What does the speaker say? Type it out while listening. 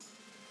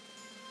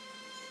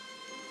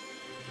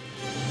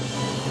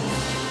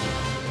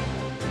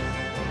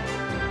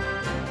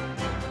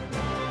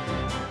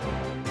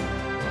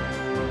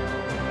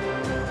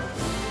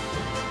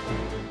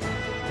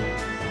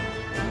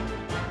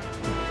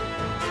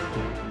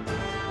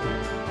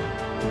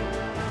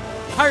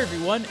Hi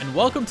everyone, and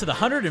welcome to the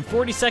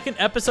 142nd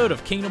episode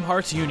of Kingdom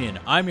Hearts Union.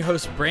 I'm your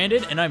host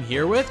Brandon, and I'm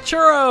here with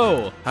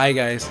Churro! Hi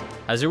guys.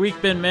 How's your week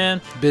been,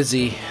 man?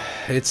 Busy.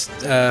 It's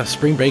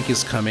spring break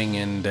is coming,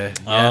 and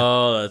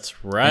Oh,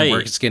 that's right. and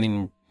work is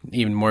getting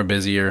even more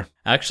busier.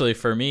 Actually,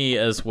 for me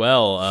as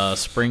well,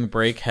 spring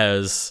break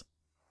has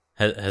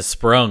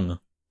sprung.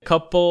 A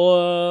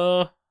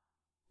couple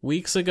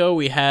weeks ago,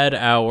 we had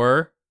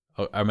our...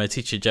 I'm going to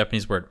teach you a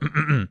Japanese word.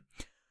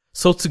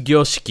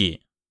 Sotsugyo shiki.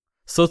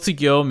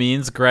 Sotsugyo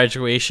means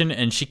graduation,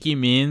 and shiki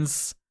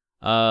means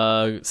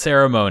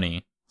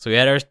ceremony. So we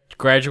had our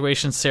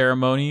graduation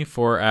ceremony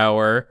for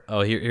our...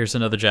 Oh, here's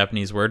another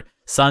Japanese word.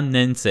 San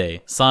nensei.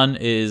 San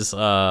is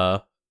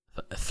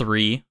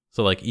 3,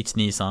 so like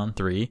ichi-ni-san,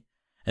 3.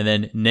 And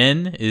then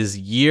nen is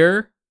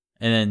year,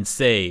 and then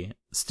sei,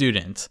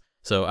 student.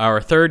 So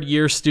our third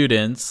year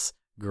students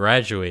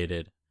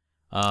graduated.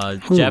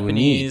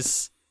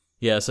 Japanese...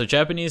 Yeah, so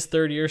Japanese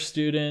third-year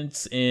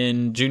students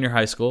in junior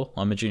high school.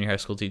 I'm a junior high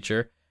school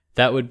teacher.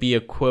 That would be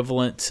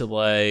equivalent to,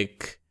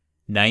 like,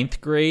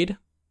 9th grade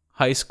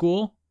high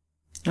school.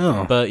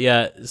 Oh. But,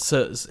 yeah,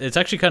 so it's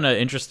actually kind of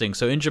interesting.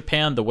 So in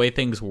Japan, the way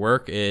things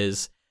work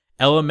is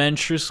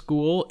elementary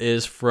school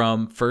is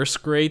from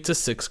 1st grade to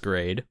 6th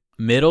grade.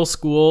 Middle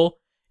school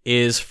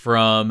is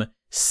from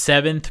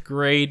 7th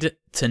grade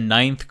to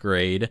 9th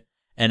grade.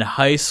 And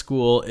high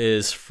school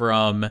is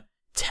from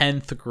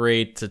 10th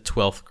grade to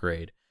 12th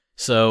grade.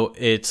 So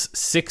it's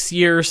 6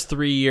 years,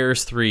 3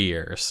 years, 3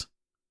 years,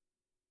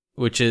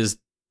 which is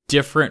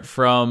different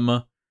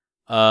from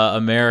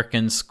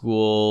American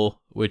school,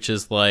 which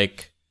is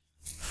like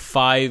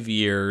 5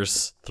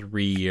 years,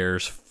 3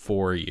 years,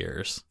 4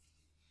 years.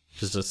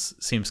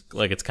 Just seems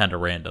like it's kind of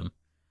random.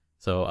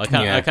 So I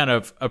kind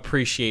of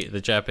appreciate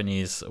the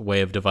Japanese way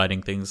of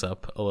dividing things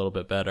up a little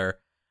bit better.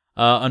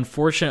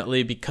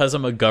 Unfortunately, because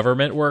I'm a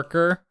government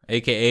worker,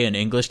 aka an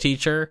English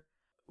teacher,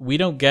 we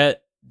don't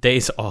get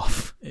days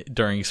off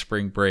during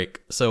spring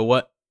break. So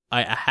what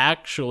I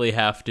actually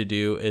have to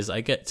do is I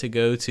get to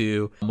go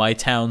to my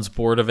town's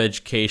Board of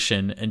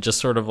Education and just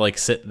sort of like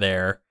sit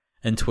there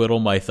and twiddle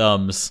my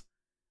thumbs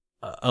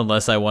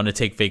unless I want to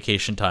take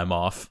vacation time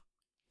off.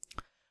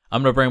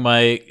 I'm going to bring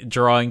my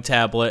drawing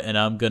tablet and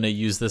I'm going to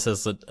use this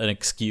as an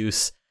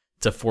excuse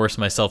to force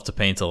myself to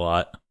paint a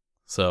lot.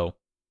 So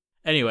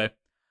anyway,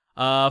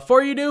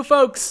 for you new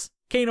folks,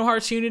 Kingdom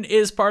Hearts Union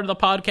is part of the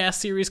podcast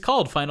series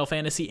called Final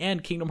Fantasy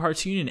and Kingdom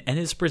Hearts Union and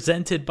is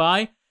presented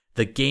by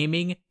the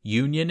Gaming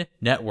Union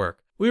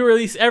Network. We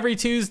release every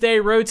Tuesday,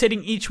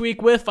 rotating each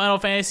week with Final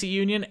Fantasy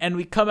Union, and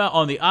we come out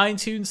on the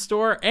iTunes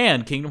Store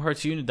and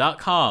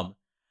KingdomHeartsUnion.com.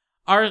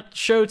 Our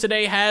show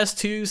today has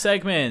 2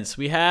 segments.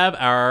 We have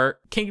our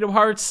Kingdom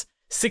Hearts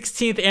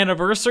 16th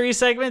anniversary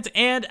segment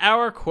and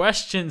our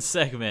questions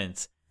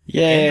segment.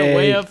 Yay! In the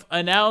way of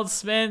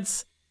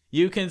announcements,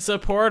 you can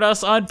support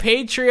us on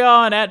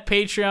Patreon at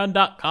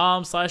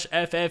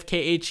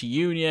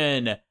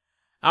patreon.com/ffkhunion.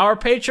 Our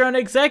Patreon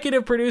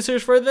executive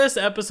producers for this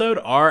episode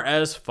are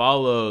as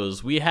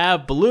follows. We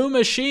have Blue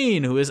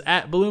Machine, who is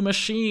at Blue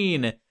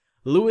Machine,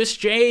 Lewis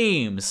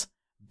James,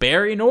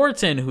 Barry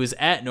Norton, who is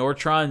at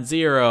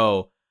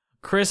Nortron0,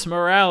 Chris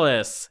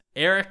Morales,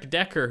 Eric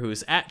Decker,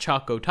 who's at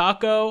Choco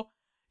Taco,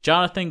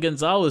 Jonathan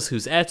Gonzalez,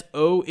 who's at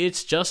Oh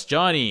It's Just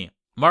Johnny,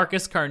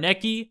 Marcus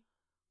Karnecki,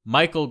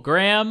 Michael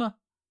Graham,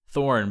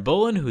 Thorn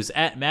Bullen, who's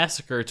at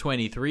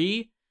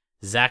Massacre23,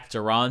 Zach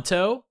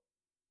Duranto,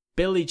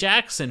 Billy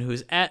Jackson,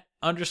 who's at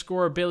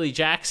 _Billy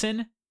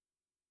Jackson,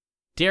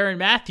 Darren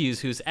Matthews,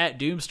 who's at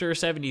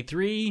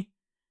Doomster73,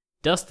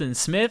 Dustin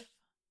Smith,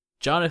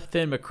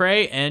 Jonathan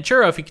McCrae, and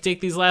Churro, if you could take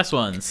these last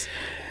ones.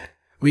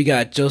 We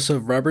got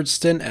Joseph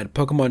Robertson at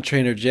Pokemon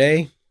Trainer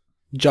J,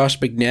 Josh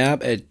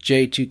McNabb at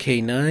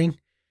J2K9,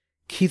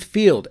 Keith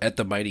Field at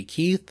The Mighty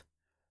Keith,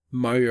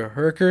 Mario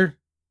Herker,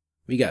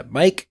 we got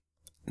Mike.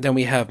 Then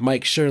we have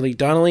Mike Shirley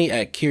Donnelly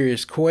at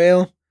Curious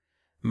Quail,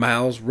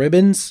 Miles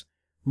Ribbons,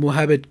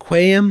 Muhammad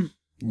Quayam,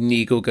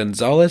 Nico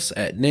Gonzalez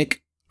at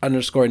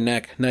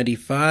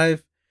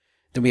Nick_Knack95.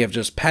 Then we have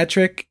just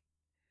Patrick,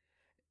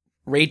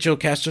 Rachel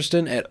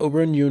Casterston at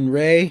Oberon Yun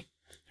Ray,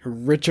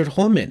 Richard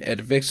Holman at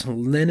Vix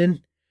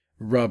Lennon,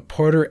 Rob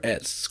Porter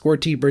at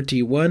Squirty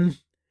Bertie 1,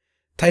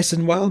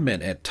 Tyson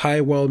Wildman at Ty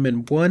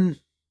Wildman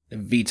 1,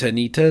 Vita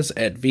Nitas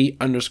at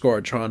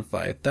V_Tron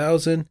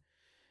 5000,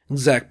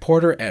 Zach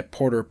Porter at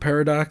Porter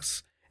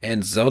Paradox,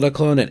 and Zelda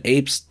Clone at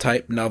Apes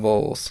Type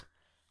Novels.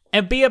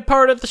 And be a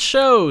part of the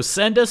show.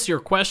 Send us your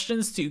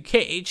questions to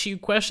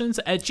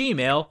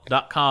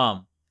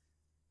khuquestions@gmail.com.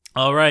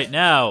 All right,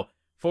 now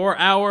for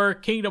our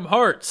Kingdom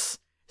Hearts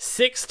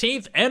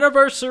 16th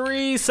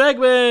anniversary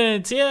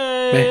segment.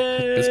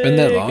 Yay! It's been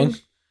that long?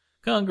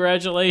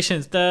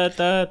 Congratulations. Da,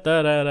 da,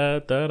 da, da, da,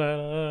 da,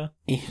 da.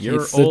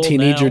 You're He's a old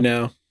teenager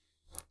now.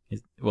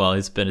 Well,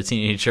 he's been a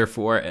teenager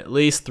for at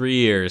least 3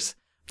 years.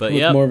 But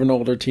With more of an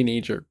older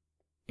teenager.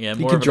 Yeah,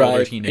 he more can of an older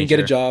drive teenager. and get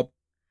a job.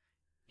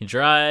 He can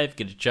drive,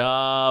 get a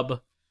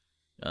job.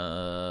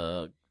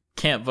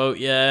 Can't vote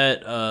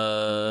yet.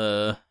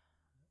 The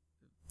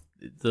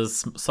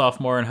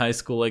sophomore in high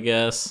school, I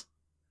guess.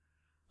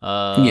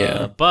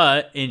 Yeah.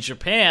 But in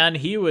Japan,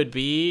 he would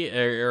be,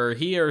 or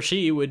he or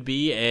she would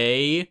be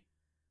a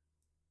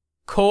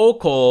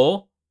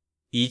Koko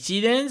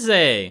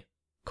Ichirensei.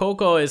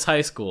 Koko is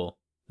high school.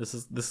 This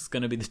is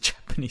going to be the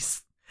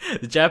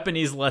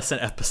Japanese lesson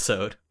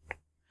episode.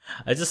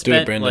 I just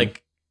spent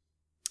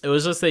it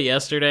was just that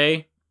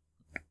yesterday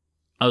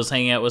I was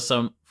hanging out with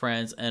some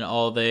friends and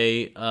all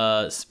they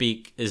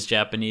speak is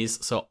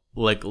Japanese. So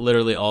like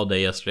literally all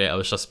day yesterday I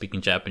was just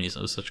speaking Japanese.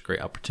 It was such a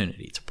great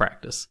opportunity to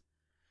practice.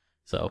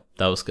 So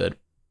that was good.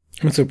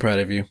 I'm so proud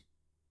of you.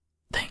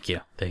 Thank you.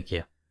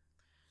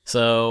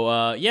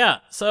 So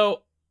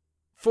so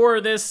for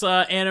this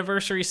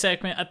anniversary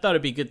segment, I thought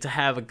it'd be good to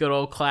have a good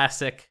old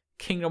classic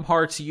Kingdom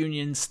Hearts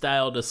Union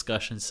style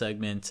discussion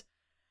segment.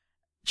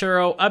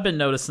 Churro, I've been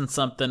noticing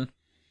something.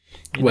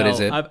 What is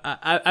it?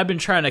 I've been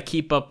trying to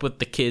keep up with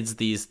the kids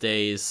these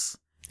days.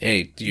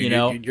 Hey,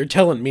 you're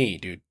telling me,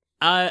 dude.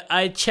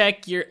 I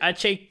check your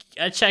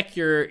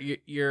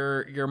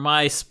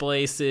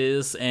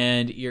MySpaces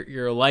and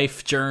your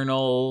life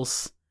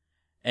journals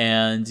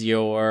and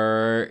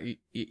your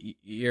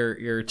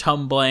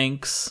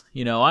Tumblanks.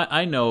 You know,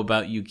 I know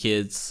about you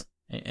kids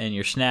and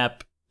your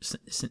Snapgrams.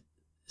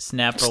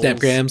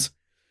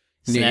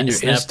 And your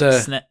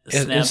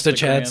Insta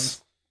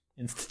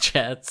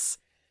chats.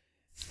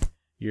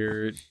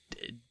 Your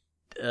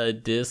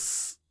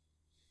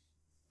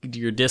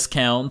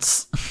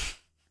discounts.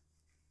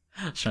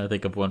 I was trying to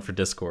think of one for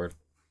Discord.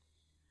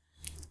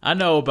 I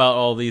know about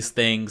all these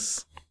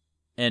things,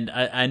 and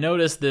I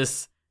noticed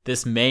this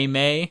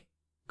May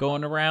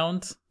going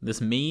around,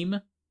 this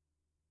meme.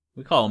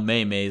 We call them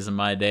May-Mays in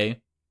my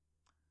day.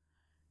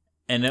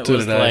 And it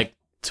was like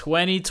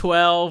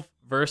 2012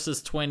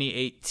 versus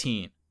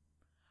 2018.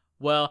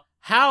 Well,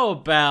 how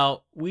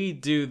about we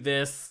do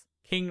this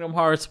Kingdom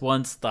Hearts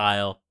 1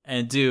 style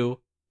and do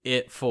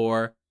it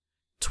for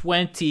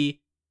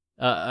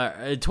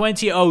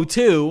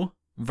 2002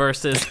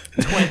 versus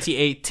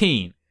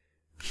 2018.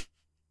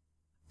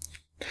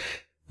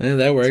 Yeah,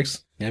 that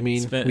works. I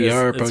mean, we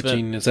are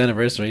approaching its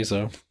anniversary,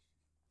 so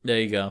there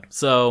you go.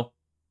 So,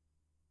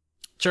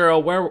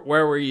 Churro,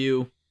 where were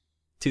you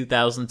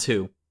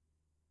 2002?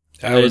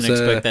 I didn't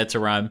expect that to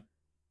rhyme.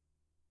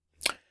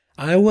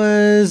 I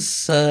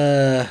was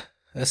a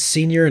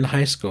senior in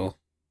high school.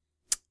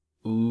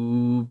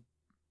 Ooh.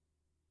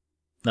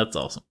 That's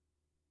awesome.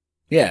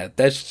 Yeah,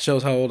 that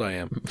shows how old I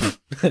am.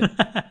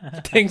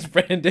 Thanks,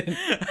 Brandon.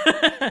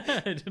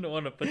 I didn't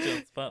want to put you on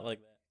the spot like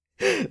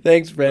that.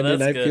 Thanks,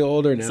 Brandon. I feel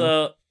older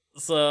now.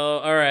 So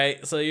all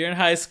right. So you're in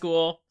high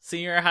school,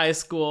 senior in high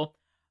school.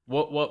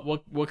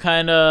 What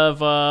kind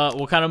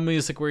of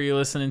music were you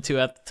listening to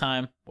at the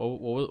time?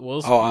 What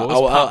was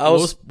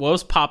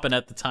popping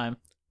at the time?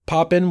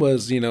 Poppin'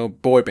 was,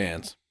 boy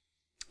bands.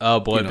 Oh,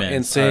 boy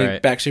bands. NSYNC,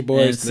 right. Backstreet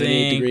Boys,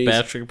 NSYNC,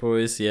 Backstreet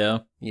Boys, yeah.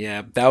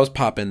 Yeah, that was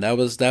poppin'. That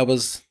was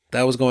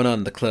going on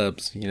in the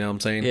clubs, you know what I'm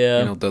saying?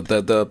 Yeah.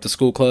 The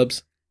school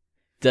clubs.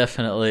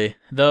 Definitely.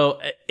 Though,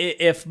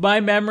 if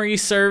my memory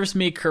serves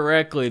me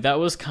correctly, that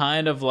was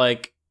kind of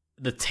like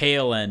the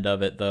tail end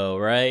of it, though,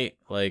 right?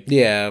 Like,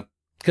 yeah,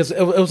 because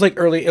it was like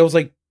early, it was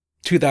like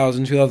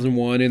 2000,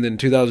 2001, and then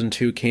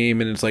 2002 came,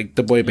 and it's like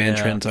the boy band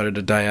trend started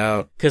to die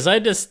out. Because I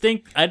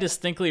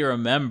distinctly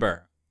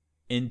remember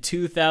in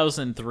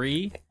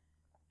 2003,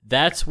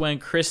 that's when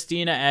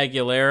Christina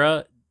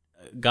Aguilera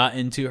got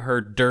into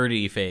her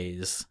dirty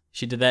phase.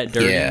 She did that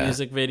dirty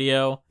music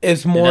video.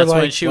 It's more that's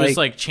like when she was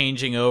like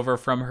changing over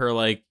from her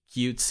like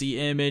cutesy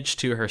image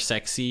to her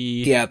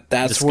sexy. Yeah,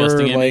 that's where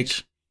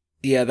image.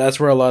 That's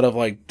where a lot of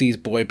like these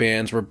boy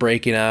bands were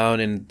breaking out,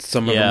 and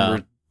some of them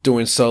were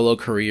doing solo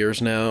careers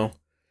now.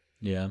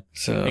 Yeah.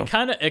 So it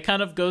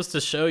kind of goes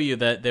to show you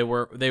that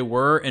they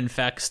were in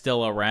fact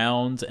still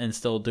around and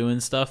still doing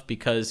stuff,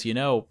 because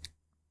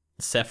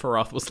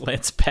Sephiroth was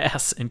Lance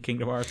Bass in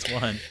Kingdom Hearts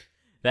 1.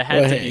 That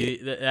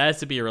has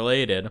to be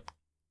related.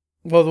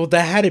 Well,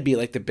 that had to be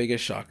like the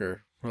biggest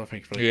shocker,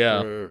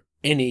 for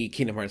any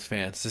Kingdom Hearts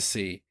fans to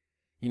see.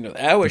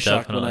 I was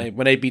shocked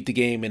when I beat the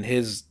game and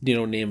his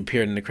name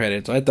appeared in the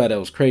credits. I thought that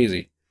was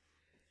crazy.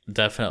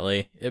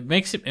 Definitely, it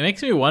makes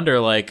me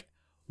wonder, like,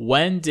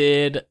 when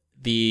did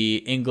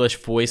the English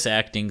voice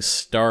acting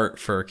start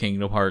for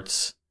Kingdom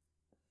Hearts,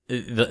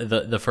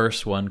 the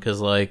first one?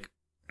 Because like,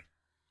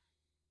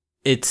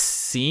 it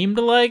seemed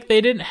like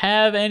they didn't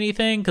have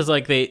anything, because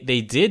like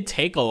they did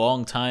take a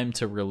long time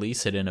to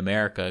release it in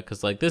America,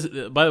 because like this,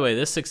 by the way,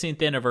 this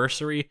 16th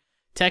anniversary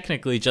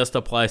technically just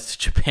applies to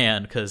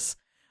Japan, because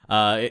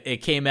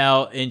it came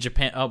out in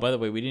Japan. Oh, by the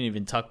way, we didn't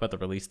even talk about the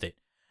release date.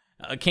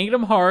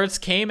 Kingdom Hearts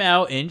came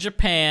out in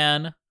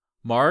Japan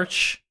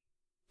March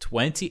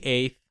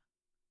 28th,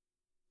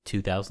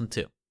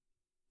 2002.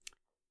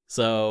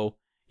 So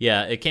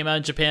yeah, it came out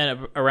in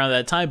Japan around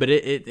that time, but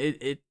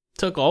it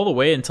took all the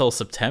way until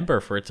September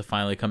for it to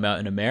finally come out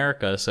in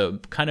America, so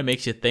it kind of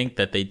makes you think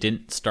that they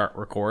didn't start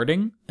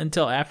recording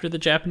until after the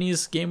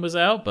Japanese game was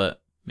out,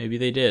 but maybe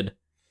they did.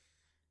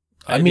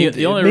 I mean,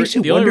 the only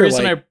reason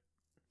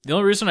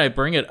I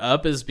bring it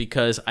up is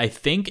because I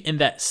think in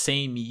that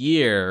same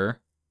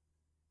year,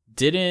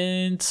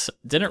 didn't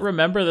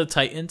Remember the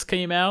Titans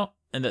came out,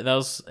 and that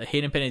was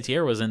Hayden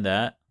Panettiere was in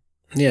that.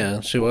 Yeah,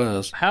 she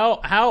was.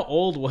 How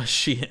old was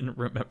she in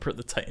Remember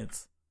the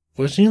Titans?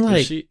 Was she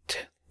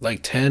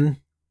like 10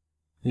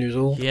 years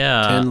old?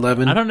 Yeah. 10,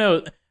 11? I don't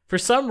know. For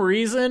some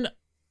reason,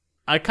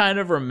 I kind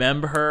of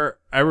remember her.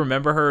 I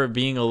remember her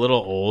being a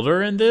little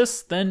older in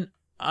this than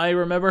I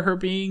remember her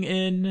being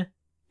in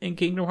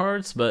Kingdom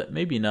Hearts, but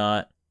maybe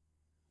not.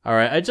 All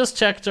right, I just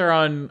checked her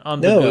on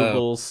the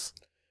Googles.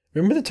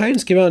 Remember the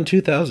Titans came out in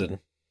 2000.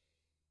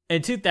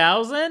 In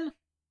 2000?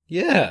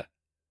 Yeah.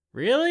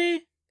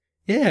 Really?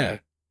 Yeah.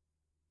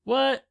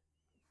 What?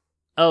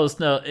 Oh,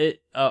 no,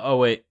 it... Oh,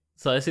 wait.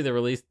 So I see the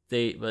release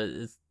date, but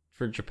it's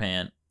for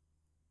Japan.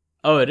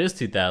 Oh, it is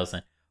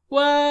 2000.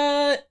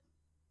 What?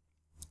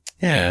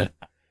 Yeah.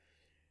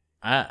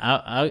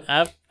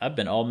 I've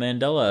been all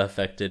Mandela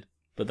affected,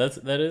 but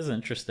that is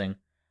interesting.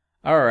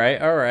 All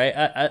right.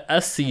 I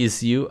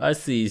sees you.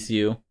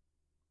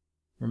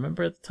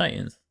 Remember the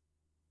Titans.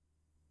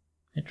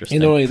 Interesting.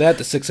 And not only that,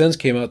 The Sixth Sense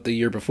came out the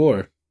year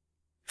before.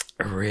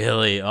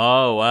 Really?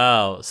 Oh,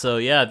 wow. So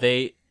yeah,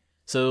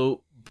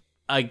 so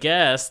I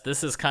guess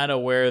this is kind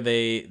of where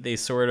they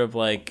sort of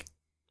like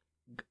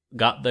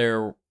got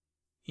their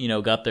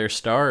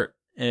start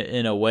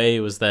in a way,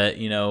 was that,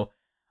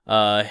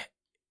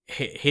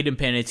 Hayden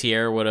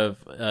Panettiere would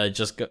have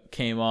just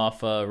came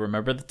off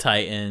Remember the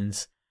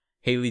Titans.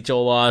 Haley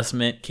Joel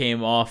Osment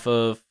came off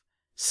of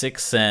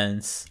Sixth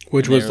Sense,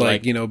 which was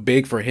like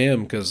big for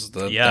him because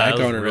that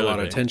garnered really a lot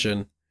of big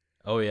attention.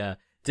 Oh yeah,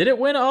 did it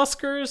win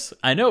Oscars?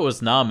 I know it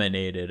was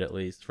nominated at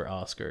least for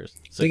Oscars.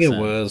 I think it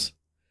was.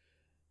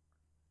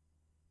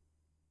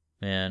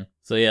 Man,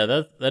 so yeah,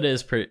 that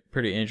is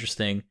pretty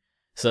interesting.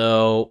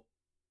 So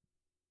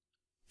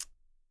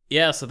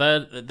yeah, so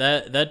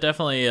that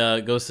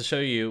definitely goes to show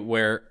you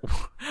where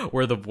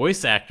the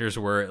voice actors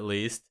were, at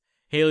least.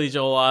 Haley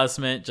Joel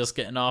Osment just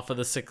getting off of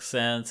The Sixth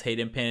Sense,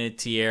 Hayden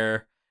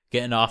Panettiere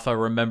getting off of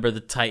Remember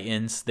the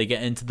Titans. They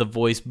get into the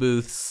voice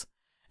booths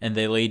and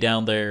they lay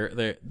down their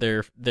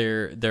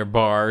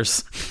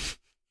bars,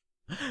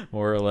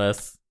 more or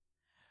less.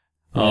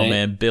 Right. Oh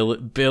man,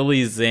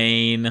 Billy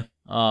Zane.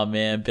 Oh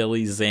man,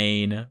 Billy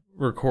Zane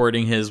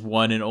recording his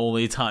one and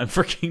only time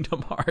for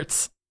Kingdom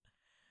Hearts.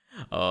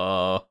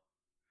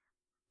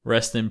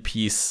 Rest in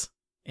peace,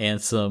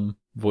 Ansem,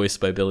 voiced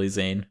by Billy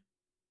Zane.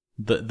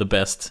 The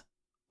best,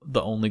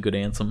 the only good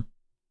Ansem.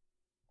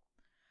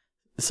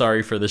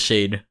 Sorry for the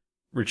shade,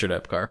 Richard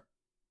Epcar.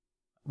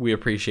 We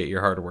appreciate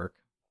your hard work.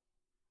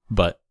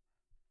 But,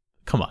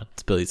 come on,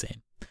 it's Billy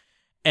Zane.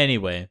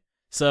 Anyway,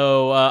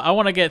 so I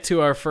want to get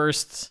to our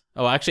first...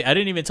 Oh, actually, I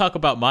didn't even talk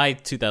about my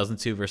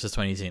 2002 versus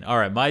 2018. All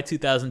right, my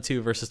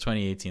 2002 versus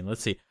 2018.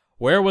 Let's see.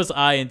 Where was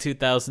I in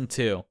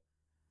 2002?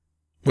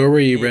 Where were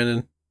you,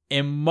 Brandon?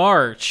 In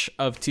March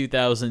of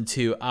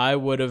 2002, I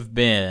would have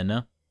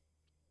been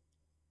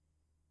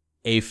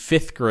a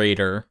 5th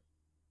grader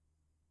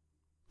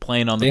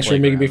playing on the Thanks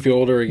playground. for making me feel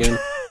older again.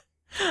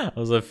 I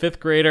was a 5th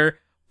grader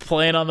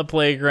playing on the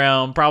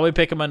playground, probably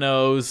picking my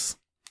nose.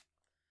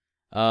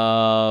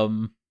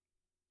 I'm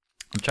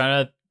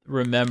trying to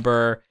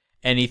remember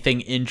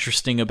anything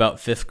interesting about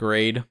 5th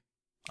grade.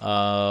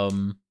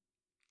 In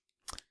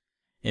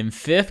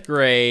 5th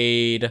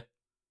grade,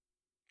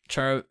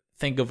 trying to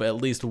think of at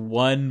least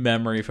one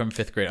memory from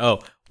 5th grade. Oh,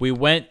 we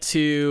went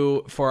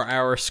for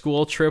our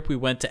school trip, we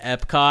went to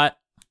Epcot,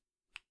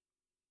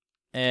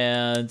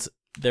 and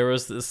there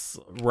was this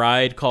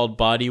ride called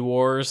Body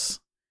Wars,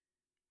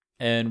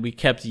 and we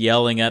kept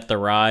yelling at the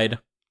ride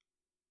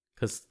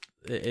because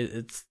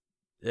it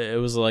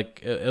was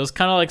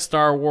kind of like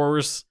Star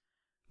Wars,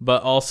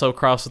 but also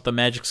crossed with the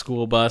Magic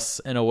School Bus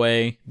in a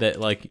way that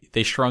like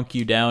they shrunk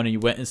you down and you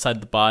went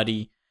inside the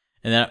body.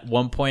 And then at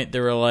one point they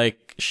were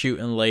like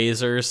shooting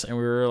lasers, and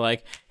we were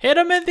like, hit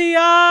him in the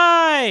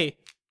eye!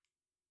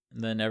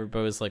 And then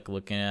everybody was like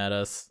looking at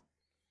us.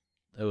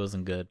 It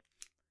wasn't good.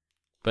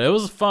 But it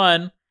was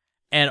fun.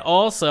 And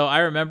also, I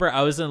remember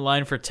I was in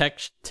line for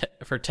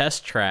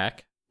Test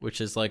Track, which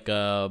is like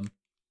kind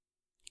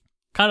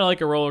of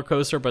like a roller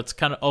coaster, but it's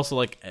kind of also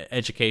like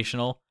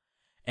educational.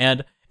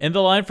 And in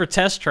the line for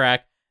Test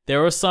Track,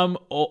 there was some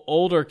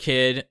older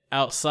kid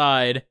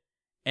outside,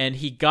 and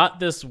he got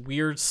this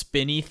weird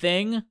spinny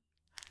thing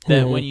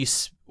that when you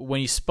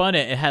spun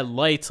it, it had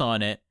lights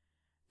on it,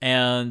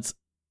 and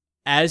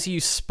as you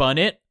spun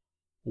it,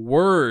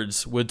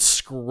 words would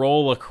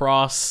scroll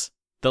across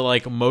the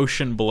like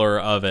motion blur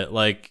of it.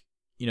 Like,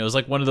 it was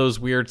like one of those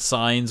weird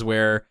signs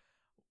where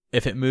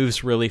if it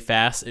moves really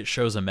fast, it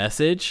shows a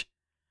message.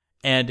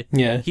 And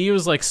he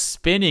was like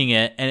spinning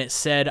it, and it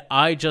said,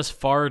 "I just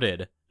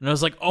farted." And I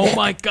was like, "Oh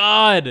my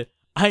God,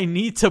 I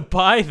need to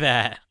buy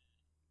that."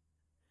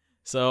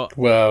 So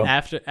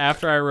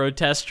after I rode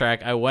Test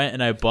Track, I went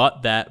and I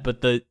bought that,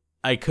 but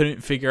I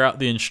couldn't figure out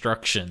the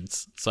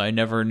instructions, so I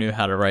never knew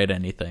how to write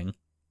anything.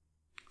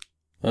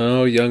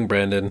 Oh, young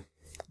Brandon.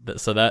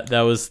 So that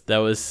was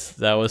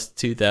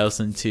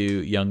 2002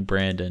 young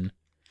Brandon.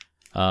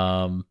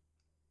 I'm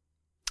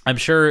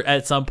sure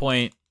at some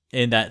point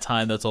in that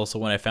time, that's also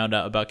when I found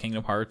out about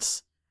Kingdom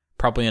Hearts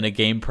probably in a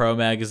Game Pro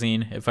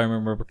magazine, if I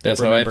remember. That's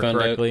how I found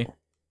correctly. out.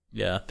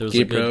 Yeah, there was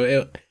Game a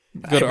good,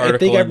 good I article.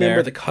 think I in remember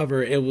there. the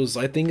cover.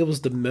 I think it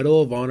was the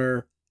Medal of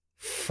Honor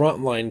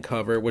Frontline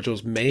cover, which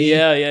was May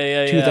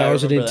Yeah.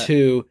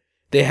 2002.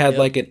 They had Yep.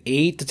 like an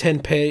 8 to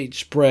 10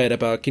 page spread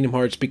about Kingdom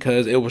Hearts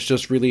because it was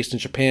just released in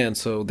Japan,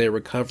 so they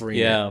were covering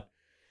Yeah. it.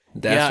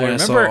 That's Yeah, when I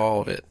saw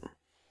all of it.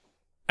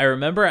 I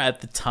remember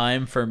at the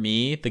time for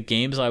me, the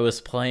games I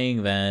was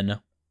playing then,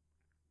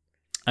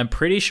 I'm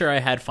pretty sure I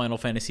had Final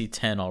Fantasy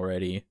X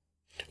already.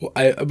 Well,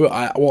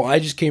 I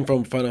just came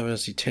from Final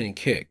Fantasy X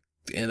Kick,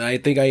 and I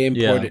think I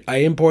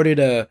imported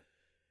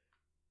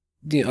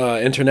the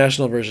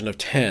international version of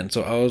 10,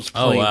 so I was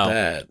playing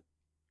that.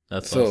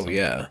 That's so awesome.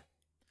 yeah.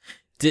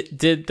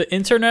 Did the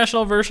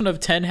international version of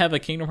 10 have a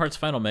Kingdom Hearts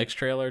Final Mix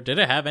trailer? Did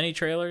it have any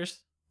trailers?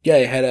 Yeah,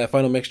 it had a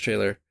Final Mix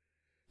trailer.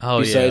 Oh,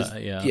 Besides,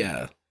 yeah.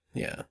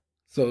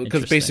 So,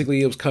 because Interesting.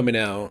 basically it was coming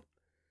out.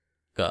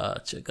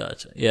 Gotcha.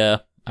 Yeah,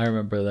 I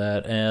remember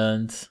that.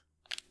 And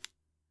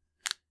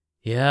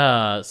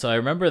yeah, so I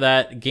remember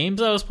that.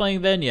 Games I was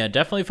playing then, yeah,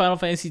 definitely Final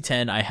Fantasy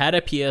X. I had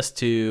a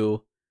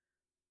PS2,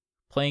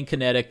 playing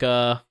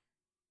Kinetica.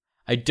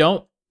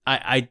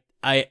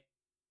 I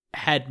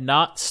had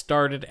not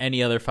started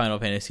any other Final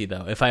Fantasy,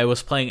 though. If I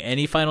was playing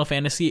any Final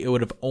Fantasy, it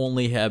would have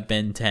only have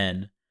been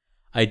 10.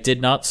 I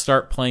did not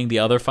start playing the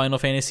other Final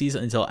Fantasies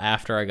until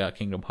after I got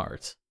Kingdom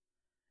Hearts.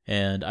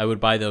 And I would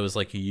buy those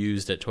like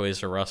used at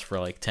Toys R Us for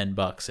like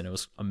 $10, and it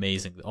was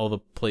amazing. All the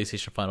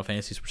PlayStation Final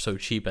Fantasies were so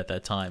cheap at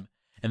that time,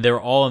 and they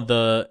were all in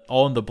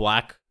the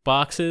black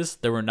boxes.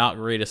 They were not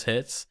greatest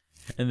hits.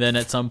 And then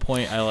at some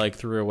point, I like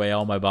threw away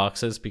all my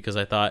boxes because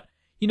I thought,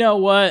 you know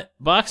what,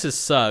 boxes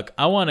suck.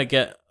 I want to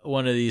get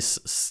one of these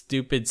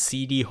stupid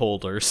CD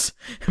holders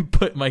and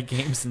put my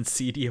games in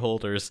CD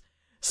holders.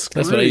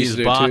 Screw That's what I used these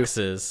to do, too.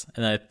 boxes,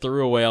 and I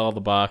threw away all the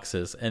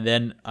boxes. And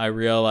then I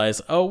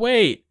realized, oh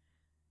wait.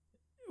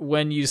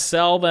 When you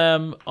sell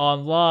them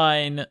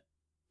online,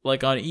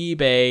 like on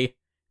eBay,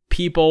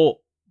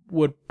 people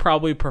would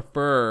probably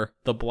prefer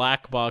the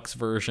black box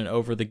version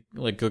over the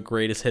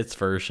greatest hits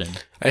version.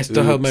 I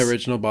still have my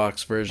original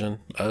box version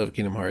of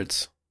Kingdom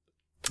Hearts.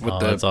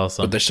 That's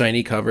awesome. With the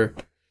shiny cover.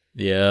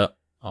 Yeah.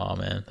 Oh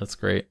man, that's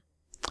great.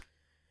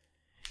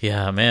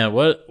 Yeah, man,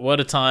 what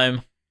a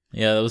time.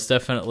 Yeah, that was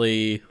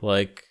definitely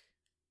like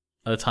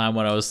a time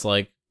when I was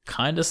like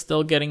kind of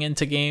still getting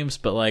into games,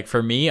 but like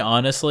for me,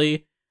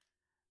 honestly,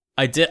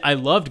 I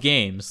loved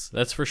games,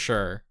 that's for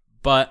sure,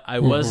 but I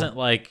wasn't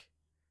like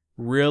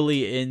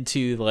really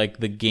into like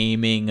the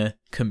gaming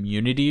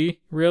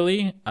community,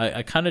 really.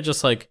 I kind of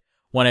just like,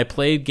 when I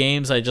played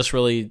games,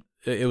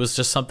 it was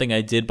just something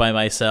I did by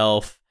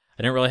myself.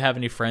 I didn't really have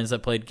any friends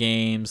that played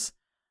games.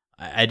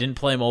 I didn't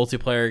play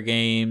multiplayer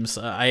games.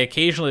 I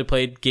occasionally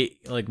played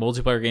like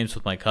multiplayer games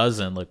with my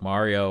cousin, like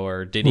Mario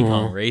or Diddy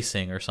Kong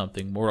Racing or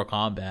something, Mortal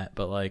Kombat,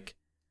 but like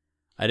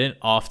I didn't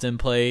often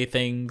play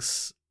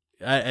things.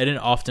 I didn't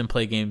often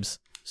play games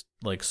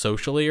like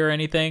socially or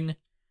anything,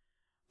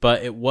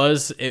 but it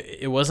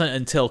wasn't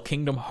until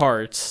Kingdom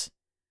Hearts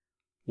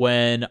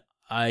when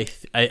I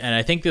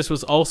think this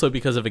was also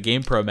because of a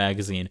GamePro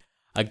magazine.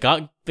 I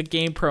got the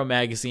GamePro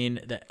magazine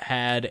that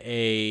had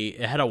a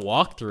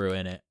walkthrough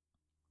in it.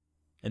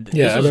 And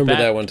I remember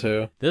that one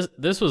too.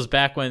 This was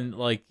back when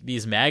like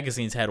these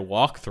magazines had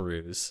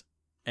walkthroughs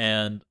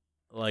and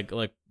like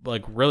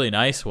really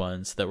nice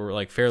ones that were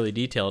like fairly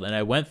detailed, and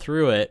I went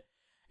through it.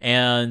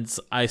 And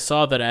I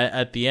saw that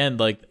at the end,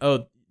 like,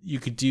 oh, you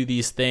could do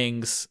these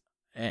things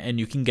and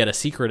you can get a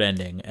secret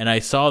ending. And I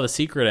saw the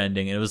secret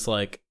ending and it was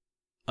like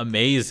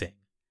amazing.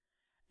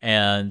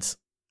 And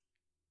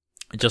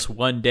just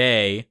one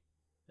day,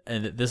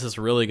 and this is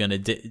really going to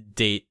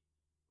date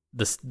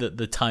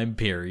the time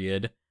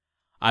period,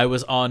 I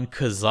was on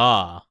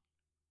Kazaa,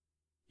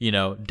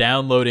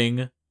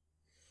 downloading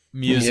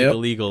music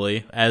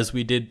illegally, as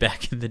we did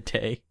back in the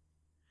day.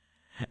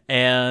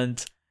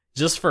 And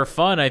just for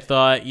fun, I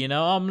thought,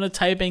 I'm going to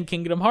type in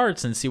Kingdom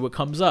Hearts and see what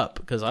comes up,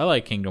 because I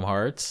like Kingdom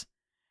Hearts.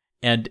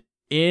 And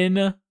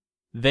in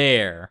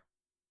there,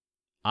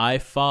 I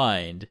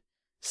find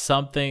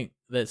something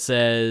that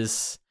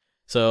says,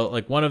 so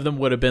like one of them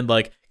would have been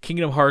like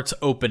Kingdom Hearts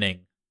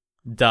opening.avi,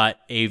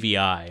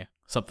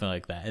 something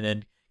like that. And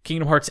then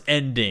Kingdom Hearts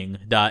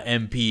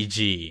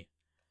ending.mpg.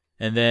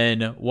 And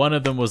then one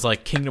of them was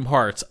like Kingdom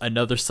Hearts,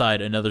 another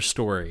side, another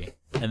story.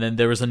 And then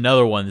there was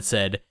another one that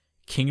said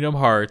Kingdom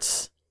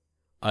Hearts,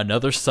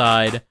 another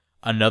side,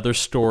 another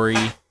story,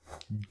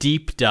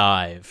 deep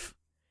dive.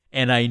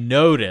 And I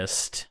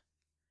noticed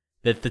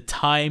that the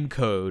time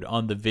code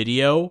on the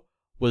video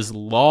was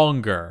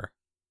longer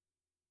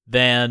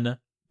than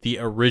the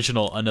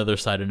original Another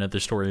Side, Another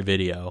Story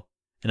video.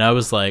 And I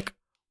was like,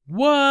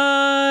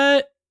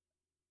 what?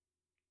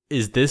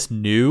 Is this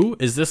new?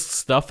 Is this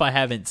stuff I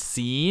haven't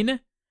seen?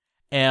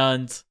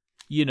 And,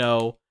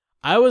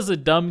 I was a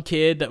dumb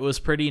kid that was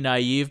pretty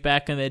naive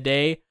back in the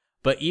day,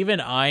 but even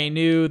I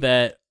knew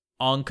that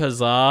on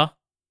Kazaa,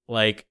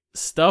 like,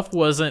 stuff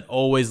wasn't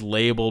always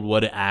labeled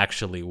what it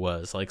actually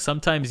was. Like,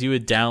 sometimes you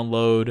would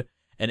download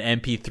an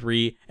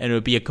MP3 and it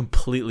would be a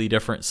completely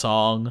different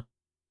song,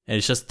 and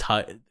it's just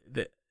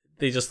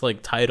they just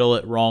like title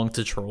it wrong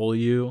to troll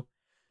you.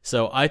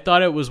 So I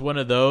thought it was one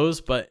of those,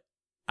 but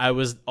I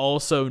was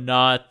also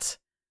not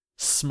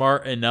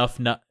smart enough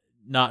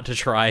not to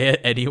try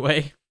it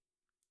anyway.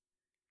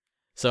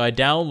 So I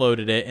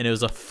downloaded it, and it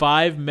was a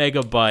 5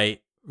 megabyte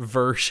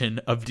version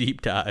of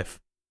Deep Dive.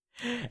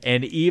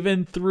 And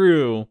even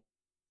through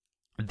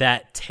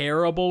that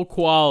terrible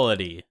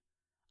quality,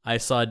 I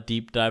saw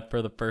Deep Dive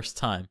for the first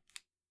time.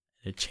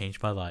 It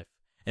changed my life.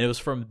 And it was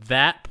from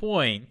that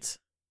point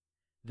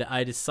that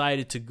I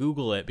decided to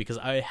Google it, because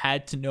I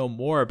had to know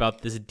more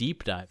about this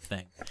Deep Dive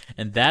thing.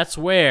 And that's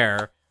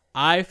where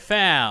I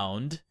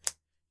found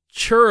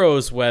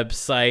Churro's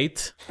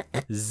website,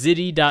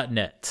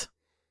 Zitty.net.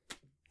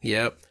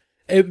 Yep.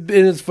 And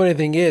the funny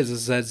thing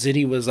is that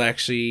Zitty was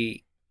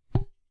actually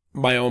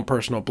my own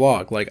personal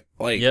blog. Like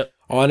yep.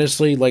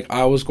 Honestly, like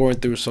I was going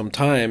through some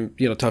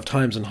tough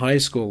times in high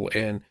school,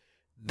 and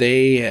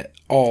they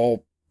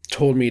all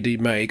told me to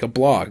make a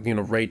blog,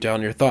 write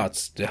down your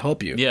thoughts to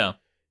help you. Yeah.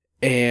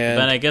 And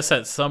then I guess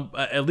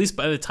at least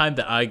by the time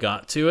that I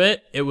got to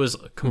it, it was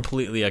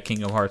completely a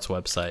Kingdom Hearts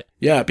website.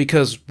 Yeah,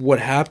 because what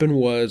happened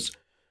was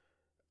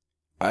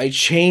I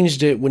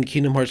changed it when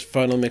Kingdom Hearts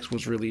Final Mix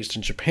was released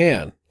in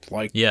Japan.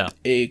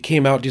 It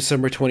came out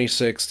December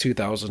 26,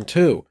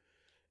 2002.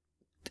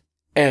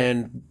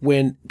 And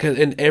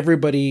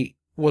everybody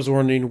was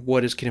wondering,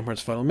 what is Kingdom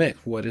Hearts Final Mix?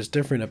 What is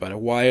different about it?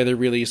 Why are they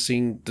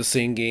releasing the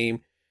same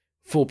game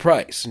full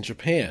price in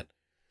Japan?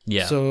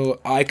 Yeah.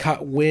 So I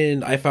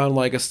found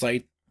like a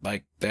site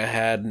like that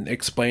had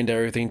explained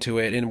everything to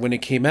it, and when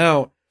it came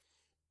out,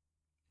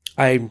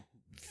 I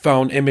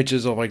found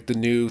images of like the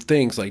new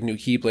things, like new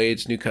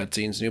keyblades, new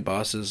cutscenes, new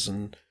bosses,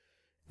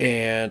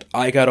 and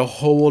I got a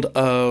hold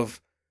of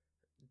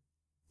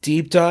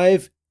Deep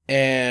Dive,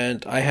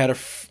 and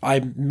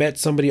I met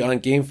somebody on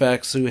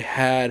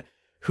GameFAQs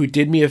who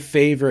did me a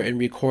favor and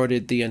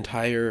recorded the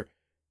entire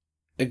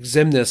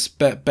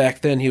Xemnas,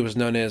 back then he was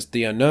known as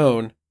the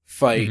Unknown,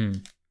 fight. Mm-hmm.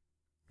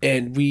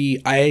 And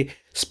I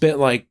spent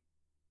like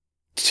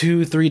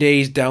 2-3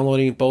 days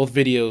downloading both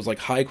videos, like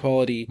high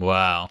quality.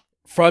 Wow.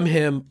 From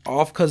him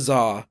off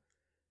Kazaa,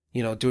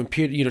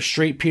 doing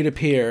straight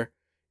peer-to-peer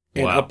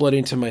and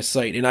uploading to my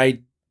site. And I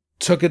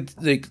took it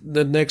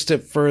the next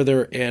step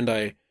further, and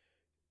I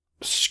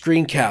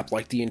screen capped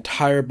like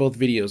both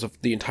videos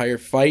of the entire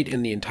fight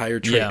and the entire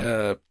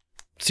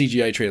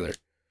CGI trailer.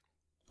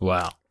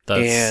 Wow.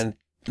 That's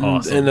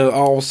awesome. And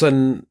all of a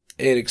sudden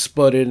it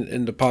exploded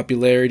into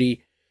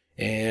popularity,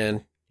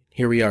 and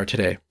here we are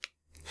today.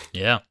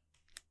 Yeah.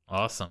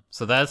 Awesome.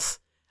 So that's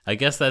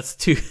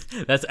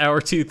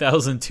our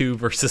 2002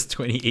 versus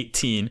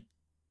 2018.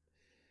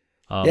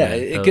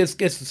 It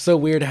gets so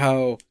weird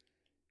how,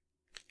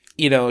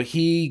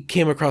 he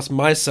came across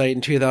my site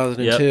in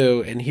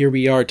 2002, and here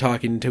we are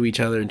talking to each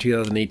other in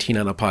 2018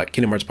 on a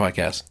Kingdom Hearts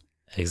podcast.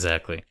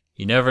 Exactly.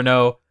 You never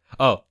know.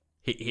 Oh,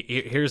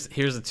 here's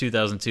the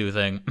 2002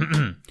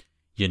 thing.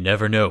 You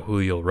never know who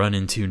you'll run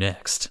into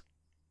next.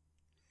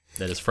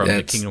 That is from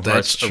the Kingdom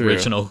Hearts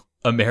original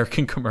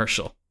American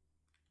commercial.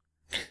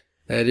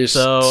 That is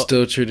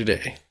still true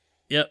today.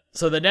 Yep.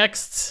 So the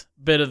next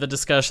bit of the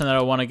discussion that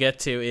I want to get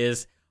to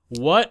is,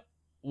 what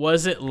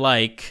was it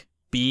like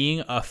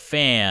being a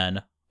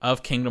fan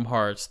of Kingdom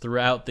Hearts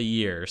throughout the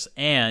years,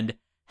 and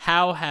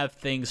how have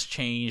things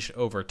changed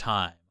over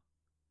time?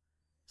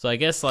 So I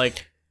guess we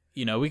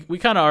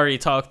kind of already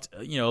talked,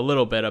 a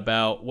little bit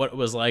about what it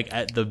was like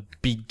at the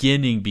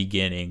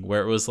beginning,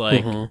 where it was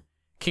like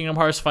Kingdom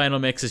Hearts Final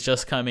Mix is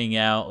just coming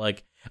out.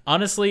 Like,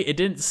 honestly, it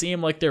didn't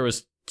seem like there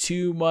was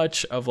too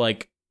much of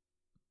like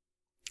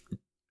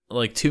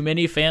too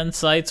many fan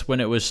sites when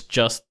it was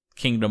just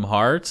Kingdom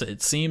Hearts.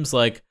 It seems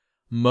like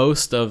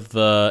most of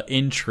the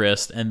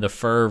interest and the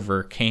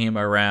fervor came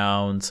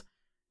around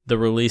the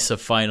release of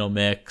Final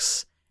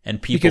Mix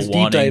and people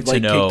wanting to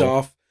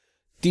know.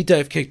 Deep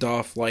Dive kicked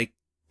off like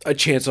a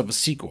chance of a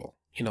sequel.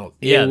 The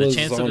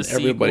chance of a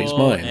everybody's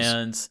sequel,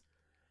 minds.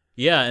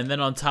 And then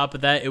on top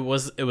of that, it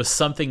was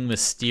something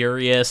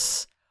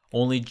mysterious.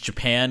 Only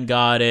Japan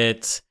got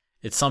it.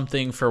 It's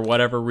something for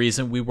whatever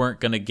reason we weren't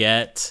gonna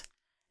get.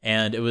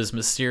 And it was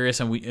mysterious,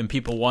 and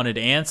people wanted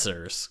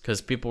answers,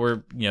 because people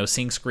were,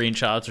 seeing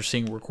screenshots or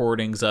seeing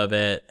recordings of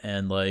it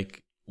and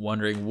like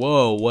wondering,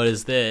 whoa, what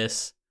is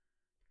this?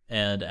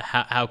 And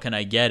how can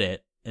I get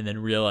it? And then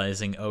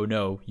realizing, oh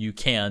no, you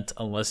can't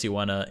unless you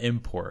want to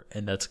import,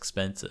 and that's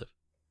expensive.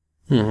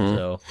 Mm-hmm.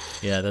 So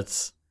yeah,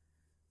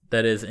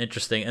 that is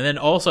interesting. And then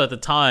also at the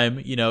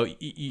time,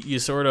 you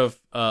sort of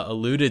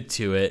alluded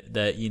to it,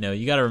 that you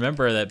got to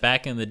remember that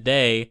back in the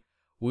day,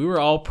 we were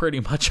all pretty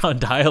much on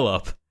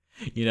dial-up.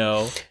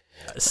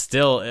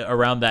 Still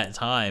around that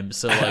time.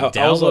 So like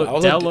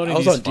downloading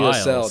these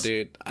files. DSL,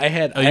 dude.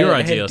 You were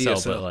on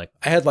DSL, but like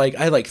I had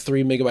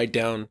 3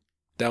 megabyte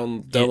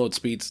download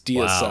speeds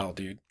DSL,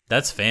 dude.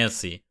 That's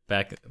fancy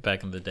back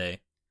in the day.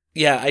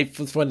 Yeah,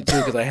 it's funny too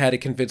because I had to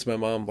convince my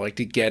mom like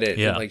to get it.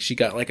 Yeah. And, like she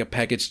got like a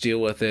package deal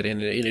with it,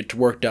 and it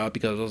worked out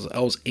because I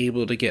was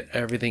able to get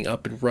everything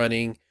up and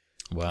running.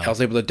 Wow. I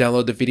was able to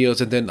download the videos,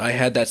 and then I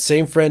had that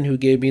same friend who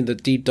gave me the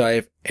deep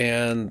dive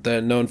and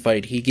the known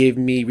fight. He gave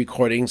me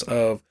recordings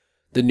of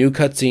the new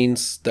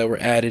cutscenes that were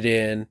added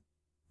in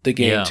the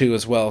game too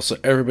as well, so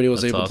everybody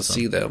was able to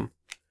see them.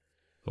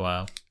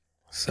 Wow.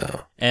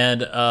 So,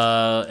 and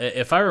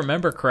if I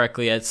remember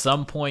correctly, at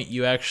some point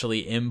you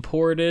actually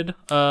imported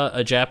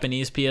a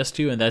Japanese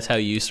PS2, and that's how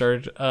you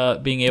started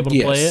being able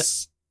to play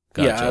it.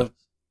 Gotcha. Yeah,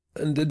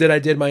 and then I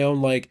did my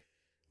own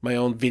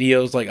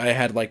videos. Like I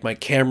had like my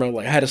camera,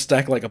 like I had to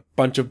stack like a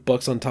bunch of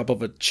books on top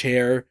of a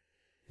chair.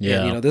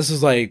 Yeah, and, this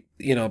is like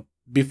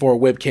before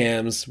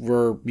webcams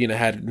were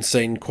had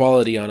insane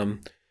quality on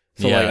them.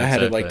 So like I had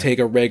to like take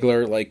a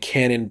regular like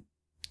Canon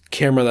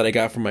camera that I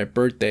got for my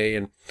birthday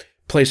and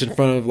place in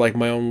front of like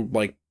my own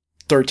like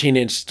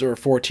 13-inch or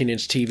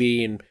 14-inch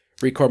TV and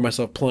record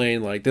myself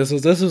playing. Like this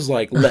is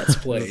like Let's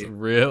Play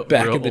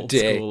back in the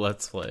day. School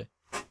Let's Play.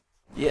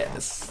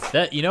 Yes.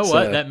 That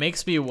what that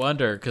makes me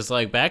wonder, because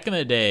like back in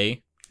the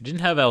day we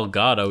didn't have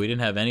Elgato, we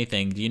didn't have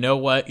anything. Do you know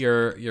what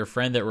your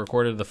friend that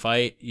recorded the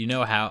fight? You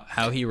know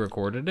how he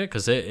recorded it?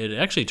 Because it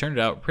actually turned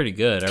out pretty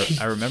good.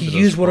 I remember. He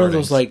used one of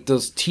those like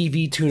those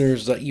TV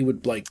tuners that you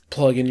would like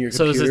plug in your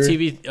computer. So it's a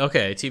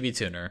TV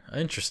tuner.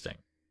 Interesting.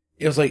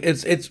 It was like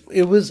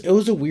it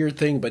was a weird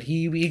thing, but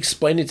he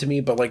explained it to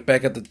me. But like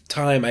back at the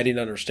time, I didn't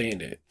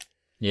understand it.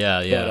 Yeah.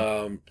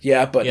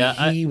 But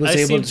he was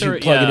able to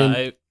plug it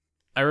in.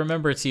 I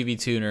remember TV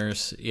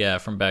tuners,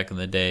 from back in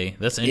the day.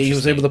 That's interesting. He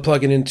was able to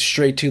plug it in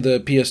straight to the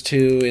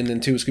PS2 and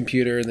then to his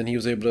computer, and then he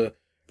was able to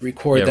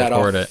record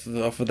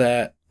off of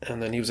that,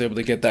 and then he was able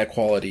to get that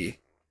quality.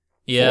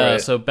 Yeah,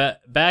 so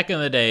back in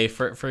the day,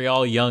 for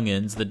y'all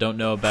youngins that don't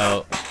know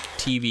about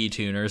TV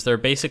tuners, they're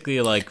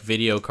basically like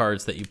video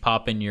cards that you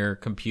pop in your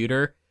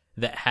computer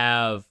that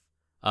have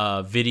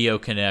video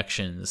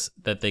connections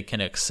that they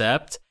can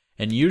accept.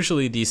 And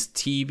usually these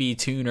TV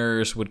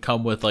tuners would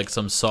come with like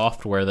some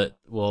software that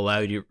will allow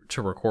you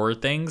to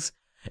record things.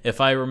 If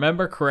I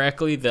remember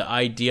correctly, the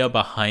idea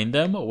behind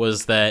them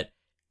was that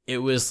it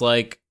was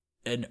like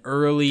an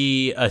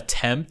early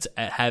attempt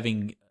at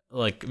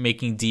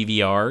making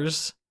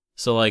DVRs.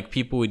 So like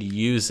people would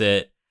use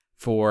it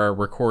for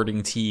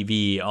recording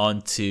TV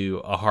onto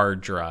a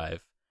hard drive.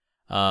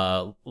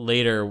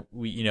 Later,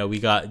 we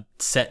got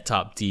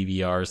set-top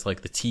DVRs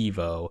like the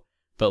TiVo,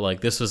 but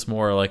like this was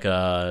more like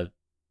a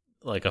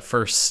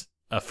first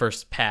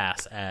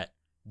pass at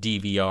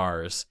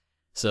DVRs.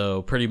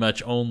 So pretty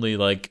much only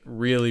like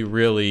really,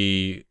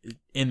 really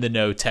in the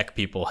know tech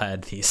people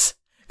had these,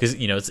 because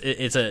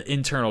it's an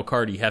internal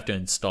card you have to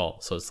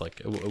install. So it's like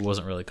it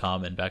wasn't really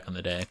common back in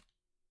the day.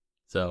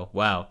 So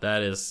wow,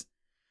 that is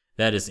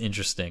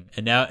interesting.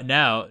 And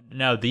now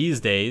these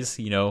days,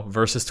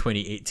 versus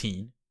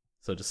 2018,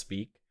 so to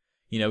speak,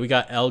 we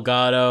got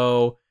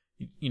Elgato.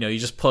 You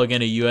just plug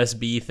in a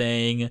USB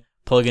thing,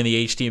 plug in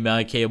the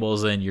HDMI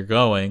cables, and you're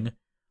going.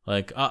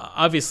 Like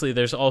obviously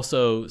there's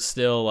also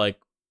still like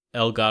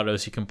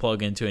Elgatos you can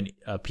plug into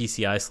a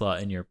PCI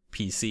slot in your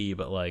PC,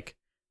 but like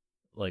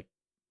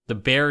the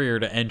barrier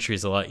to entry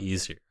is a lot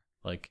easier.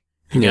 Like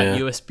you got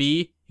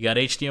USB, you got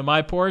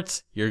HDMI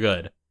ports, you're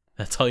good.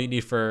 That's all you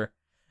need for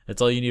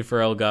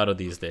Elgato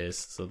these days.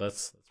 So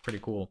that's pretty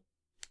cool.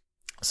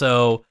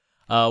 So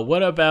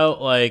what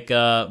about like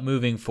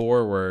moving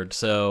forward?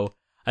 So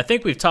I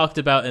think we've talked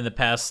about in the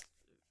past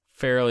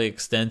fairly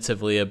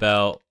extensively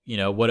about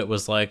what it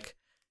was like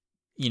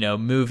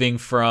moving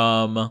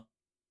from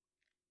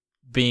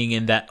being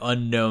in that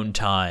unknown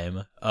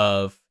time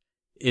of,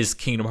 is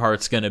Kingdom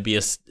Hearts going to be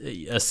a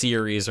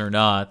series or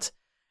not,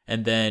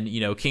 and then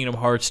Kingdom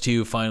Hearts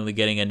 2 finally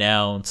getting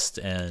announced,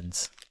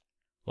 and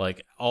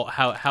like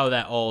how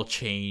that all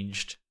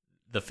changed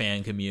the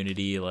fan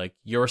community. Like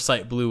your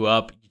site blew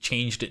up, you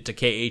changed it to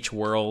KH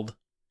World,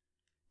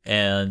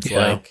 and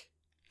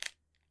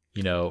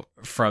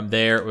from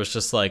there it was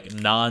just like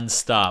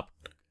nonstop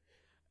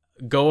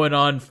going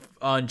on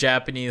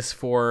Japanese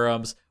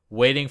forums,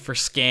 waiting for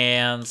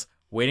scans,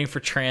 waiting for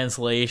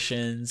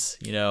translations.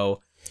 I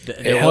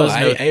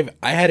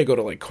had to go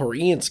to like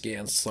Korean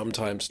scans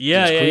sometimes.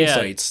 Korean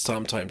sites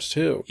sometimes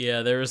too.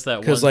 Yeah, there was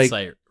that one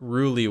site,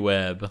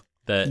 RuliWeb,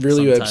 that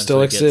RuliWeb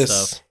still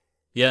exists.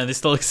 Yeah, and they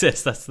still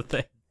exist. That's the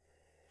thing.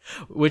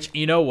 Which,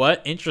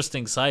 what?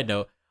 Interesting side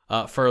note.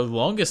 For the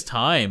longest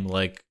time,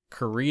 like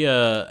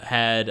Korea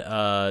had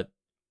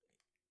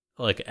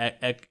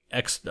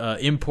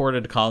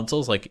imported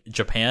consoles, like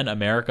Japan,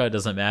 America,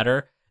 doesn't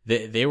matter.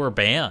 They were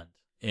banned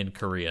in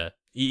Korea,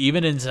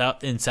 even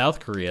in South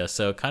Korea.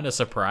 So it kind of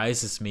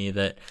surprises me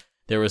that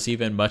there was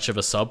even much of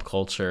a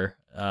subculture.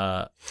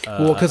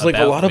 Because like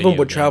a lot of them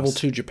would travel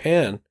to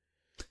Japan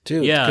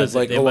too. Yeah, because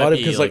like a lot of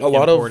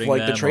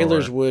the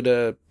trailers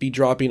would be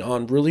dropping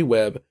on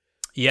RuliWeb.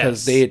 Yes,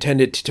 because they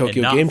attended to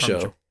Tokyo Game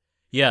Show.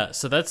 Yeah,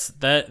 so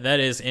that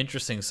is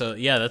interesting. So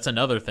yeah, that's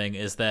another thing,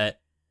 is that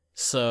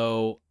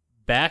so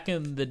back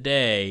in the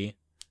day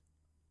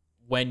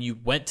when you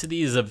went to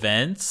these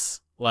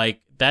events,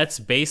 like that's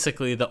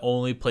basically the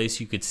only place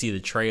you could see the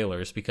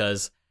trailers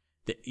because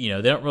they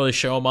don't really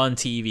show them on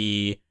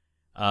TV.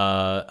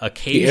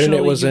 Occasionally the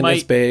internet wasn't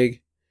as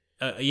big.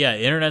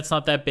 Internet's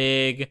not that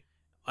big.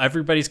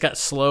 Everybody's got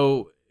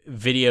slow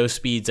video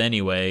speeds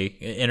anyway,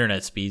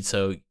 internet speed,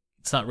 so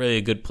it's not really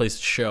a good place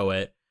to show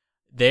it.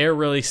 They're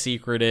really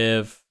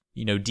secretive.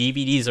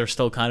 DVDs are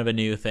still kind of a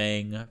new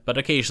thing, but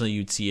occasionally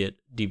you'd see it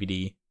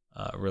DVD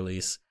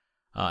release.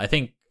 I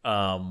think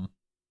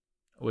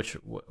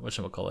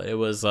whatchamacallit, it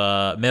was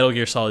Metal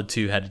Gear Solid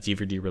 2 had a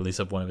DVD release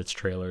of one of its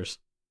trailers.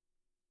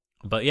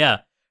 But yeah,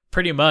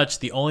 pretty much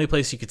the only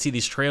place you could see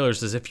these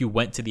trailers is if you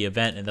went to the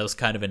event, and that was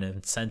kind of an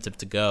incentive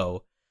to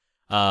go.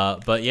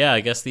 But yeah,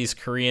 I guess these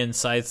Korean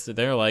sites,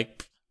 they're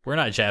like, we're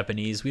not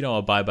Japanese, we don't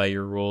abide by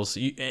your rules.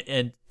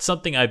 And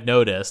something I've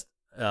noticed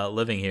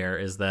living here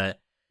is that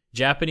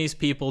Japanese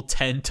people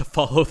tend to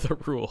follow the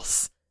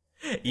rules.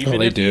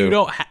 Even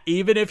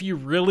if you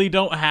really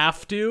don't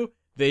have to,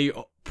 they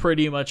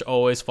pretty much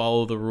always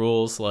follow the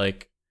rules.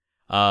 Like,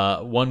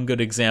 one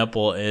good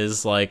example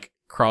is like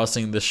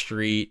crossing the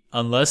street,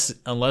 unless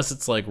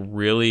it's like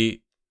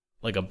really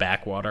like a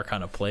backwater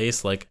kind of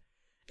place. Like,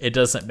 it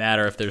doesn't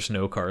matter if there's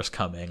no cars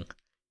coming.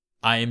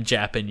 I am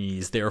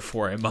Japanese,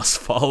 therefore I must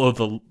follow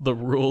the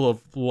rule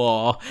of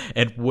law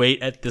and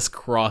wait at this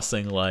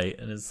crossing light.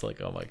 And it's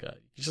like, oh my god,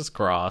 you just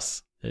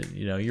cross.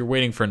 You're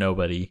waiting for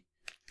nobody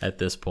at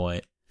this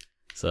point.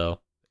 So,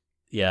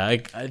 yeah,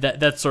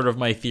 that's sort of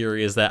my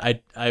theory, is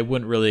that I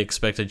wouldn't really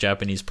expect a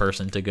Japanese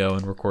person to go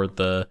and record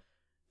the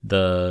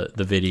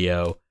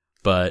video.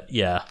 But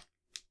yeah,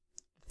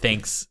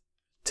 thanks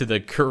to the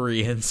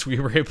Koreans, we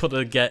were able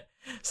to get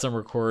some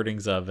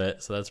recordings of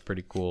it. So that's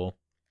pretty cool.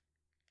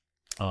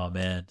 Oh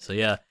man. So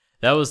yeah,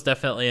 that was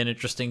definitely an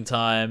interesting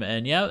time.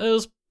 And yeah, it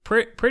was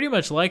pretty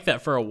much like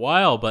that for a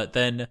while. But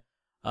then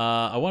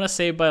I want to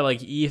say by like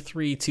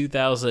E3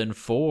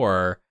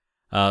 2004,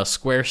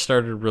 Square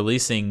started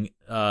releasing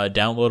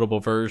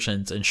downloadable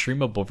versions and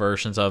streamable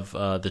versions of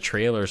the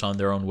trailers on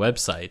their own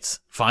websites.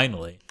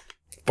 Finally.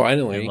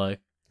 And like,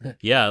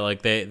 yeah,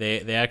 like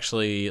they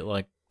actually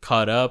like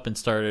caught up and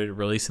started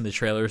releasing the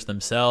trailers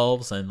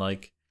themselves, and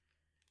like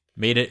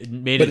made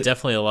it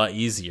definitely a lot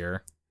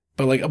easier.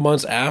 But like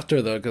months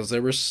after though, because they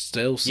were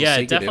still so yeah,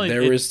 secretive. Definitely.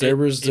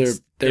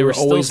 They were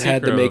always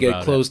had the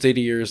mega closed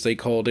theaters, they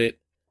called it.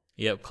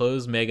 Yep,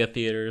 closed mega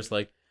theaters.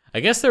 Like, I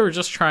guess they were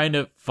just trying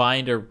to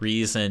find a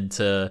reason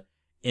to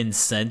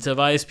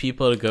incentivize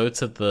people to go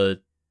to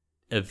the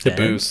events. The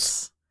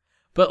booths.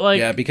 But like,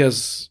 yeah,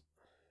 because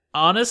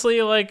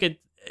honestly, like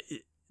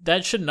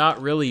that should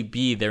not really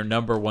be their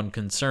number one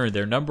concern.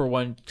 Their number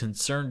one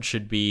concern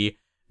should be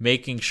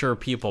making sure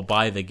people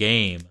buy the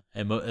game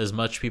and as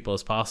much people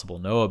as possible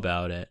know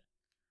about it.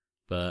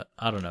 But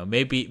I don't know.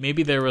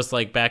 Maybe there was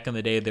like back in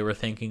the day they were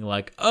thinking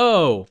like,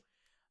 oh,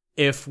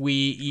 if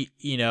we,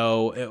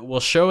 we'll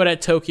show it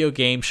at Tokyo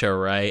Game Show,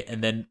 right?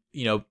 And then,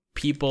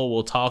 people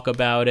will talk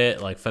about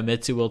it. Like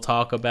Famitsu will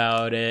talk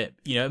about it.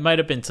 It might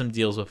have been some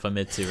deals with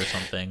Famitsu or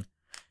something.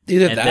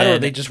 Either and that, or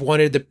they just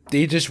wanted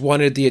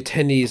the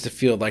attendees to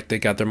feel like they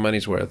got their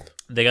money's worth.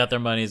 They got their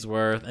money's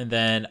worth, and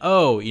then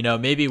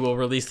maybe we'll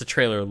release the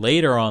trailer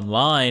later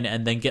online,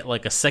 and then get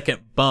like a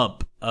second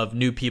bump of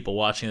new people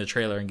watching the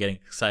trailer and getting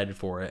excited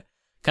for it.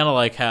 Kind of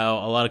like how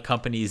a lot of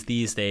companies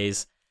these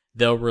days,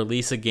 they'll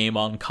release a game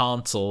on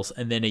consoles,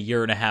 and then a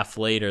year and a half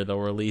later they'll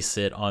release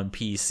it on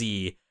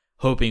PC,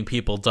 hoping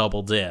people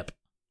double dip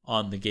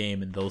on the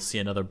game and they'll see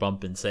another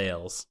bump in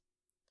sales.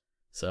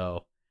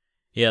 So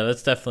yeah,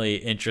 that's definitely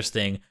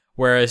interesting.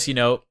 Whereas,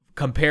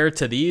 compared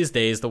to these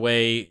days, the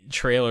way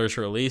trailers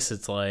release,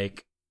 it's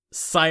like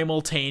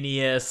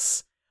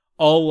simultaneous,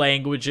 all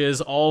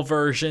languages, all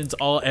versions,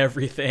 all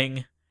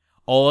everything,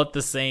 all at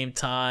the same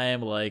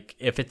time. Like,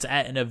 if it's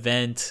at an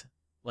event,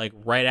 like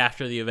right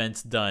after the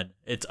event's done,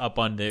 it's up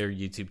on their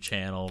YouTube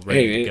channel,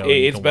 ready to go.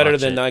 It's better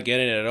than not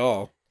getting it at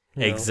all.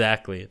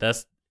 Exactly.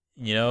 That's,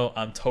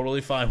 I'm totally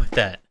fine with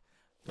that.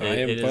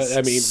 It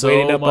is so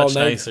waiting up much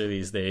all night nicer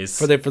these days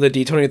for the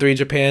D23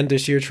 Japan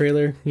this year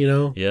trailer.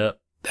 Yep,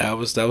 that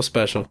was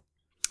special.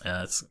 Yeah,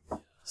 that's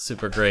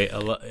super great.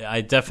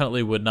 I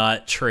definitely would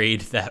not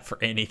trade that for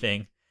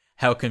anything.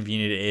 How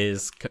convenient it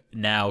is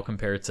now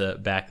compared to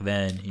back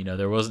then.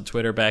 There wasn't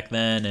Twitter back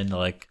then, and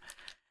like,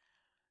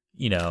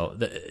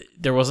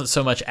 there wasn't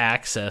so much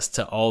access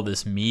to all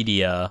this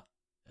media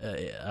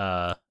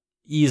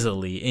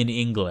easily in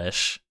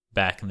English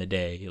back in the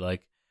day.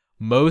 Like,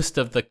 most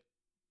of the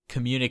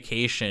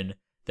communication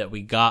that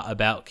we got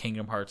about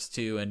Kingdom Hearts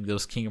 2 and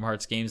those Kingdom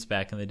Hearts games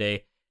back in the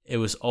day, it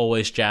was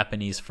always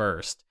Japanese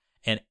first.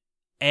 And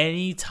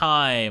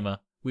anytime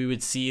we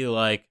would see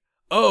like,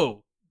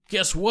 oh,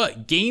 guess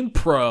what?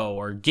 GamePro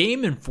or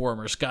Game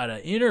Informer's got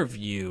an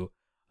interview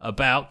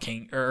about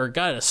or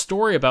got a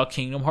story about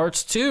Kingdom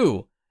Hearts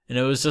 2. And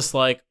it was just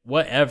like,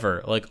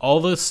 whatever. Like, all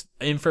this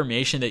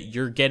information that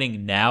you're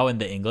getting now in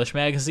the English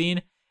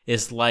magazine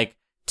is like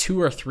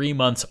 2 or 3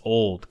 months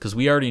old, because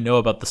we already know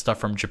about the stuff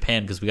from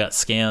Japan because we got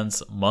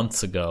scans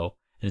months ago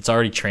and it's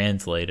already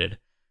translated.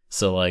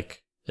 So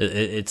like,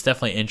 It's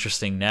definitely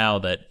interesting now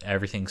that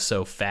everything's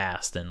so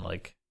fast and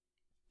like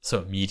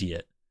so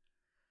immediate.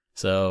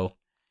 So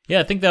yeah,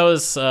 I think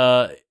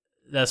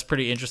that's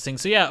pretty interesting.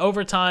 So yeah,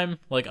 over time,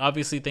 like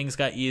obviously things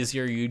got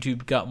easier,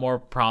 YouTube got more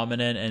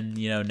prominent,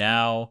 and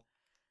now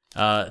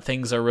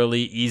things are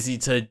really easy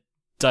to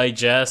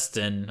digest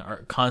and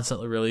are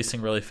constantly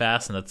releasing really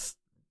fast, and that's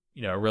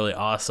a really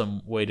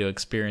awesome way to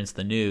experience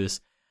the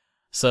news.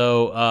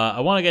 So I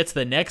want to get to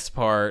the next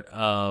part.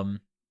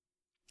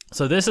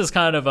 So this is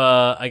kind of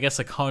I guess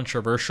a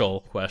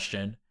controversial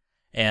question,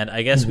 and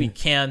I guess we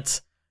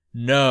can't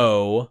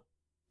know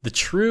the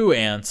true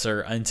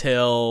answer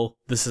until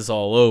this is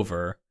all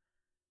over,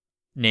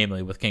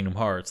 namely with Kingdom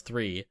Hearts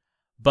 3.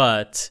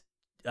 But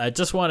I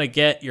just want to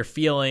get your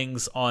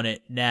feelings on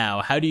it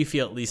now. How do you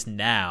feel at least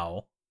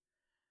now?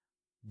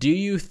 Do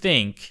you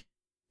think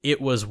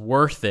it was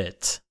worth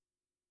it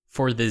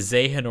for the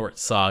Xehanort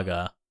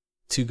saga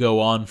to go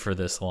on for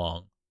this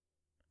long?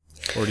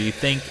 Or do you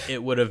think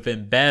it would have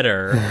been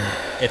better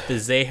if the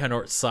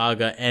Xehanort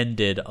saga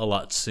ended a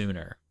lot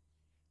sooner?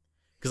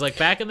 Because like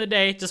back in the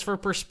day, just for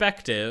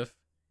perspective,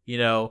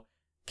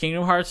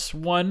 Kingdom Hearts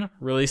 1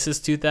 releases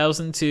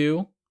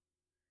 2002.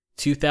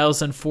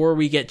 2004,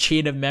 we get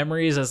Chain of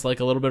Memories as like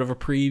a little bit of a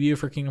preview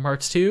for Kingdom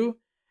Hearts 2.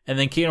 And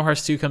then Kingdom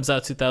Hearts 2 comes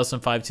out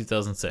 2005,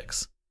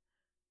 2006.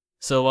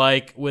 So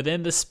like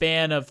within the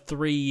span of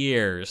 3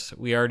 years,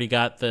 we already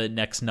got the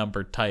next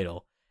numbered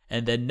title.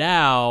 And then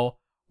now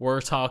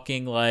we're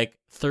talking like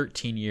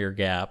 13-year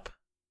gap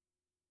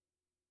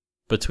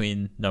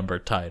between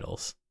numbered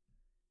titles.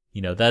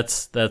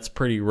 That's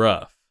pretty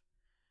rough.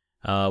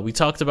 We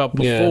talked about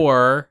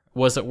before,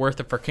 was it worth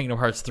it for Kingdom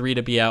Hearts 3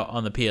 to be out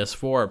on the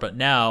PS4? But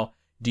now,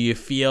 do you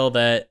feel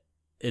that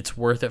it's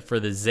worth it for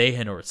the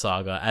Xehanort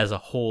saga as a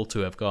whole to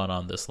have gone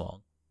on this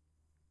long?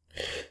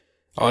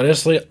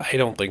 Honestly, I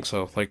don't think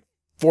so. Like,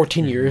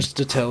 14 years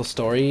to tell a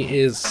story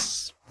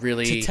is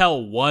really... To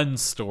tell one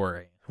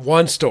story.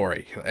 One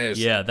story.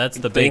 Yeah, that's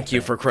the big Thank you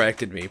for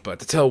correcting me, but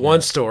to tell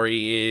one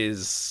story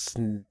is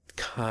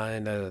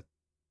kind of,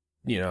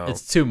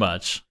 It's too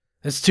much.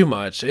 It's too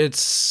much.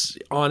 It's,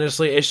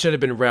 honestly, it should have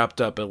been wrapped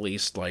up at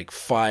least like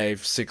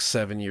 5, 6,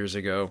 7 years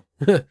ago.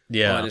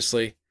 Yeah.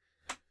 Honestly.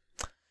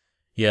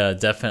 Yeah,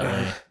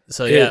 definitely.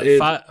 So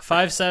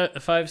 5,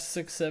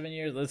 6, 7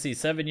 years. Let's see,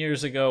 7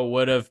 years ago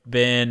would have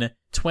been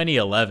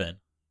 2011.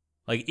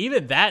 Like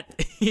even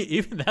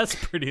that's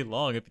pretty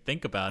long if you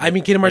think about it. I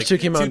mean, Kingdom Hearts 2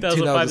 came out in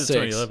 2005 to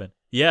 2006. 2011.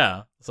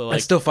 Yeah, so like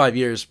that's still 5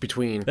 years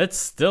between. That's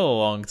still a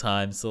long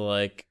time. So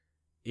like,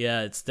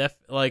 yeah, it's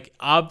like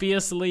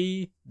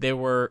obviously they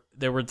were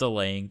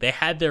delaying. They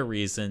had their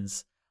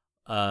reasons,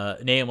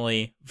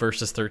 namely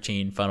Versus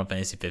 13, Final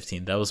Fantasy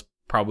 15. That was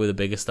probably the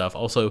biggest stuff.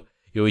 Also,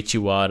 Yoichi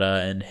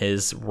Wada and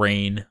his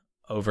reign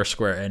over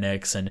Square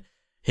Enix and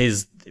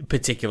his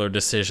particular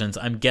decisions.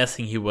 I'm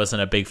guessing he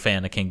wasn't a big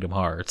fan of Kingdom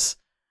Hearts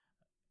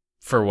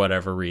for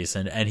whatever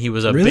reason, and he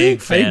was a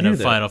big fan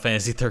of Final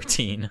Fantasy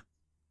 13.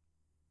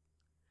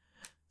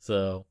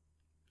 So,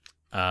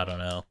 I don't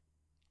know.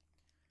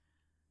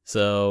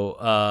 So,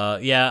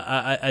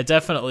 I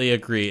definitely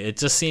agree. It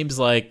just seems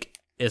like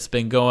it's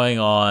been going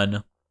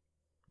on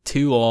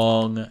too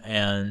long,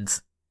 and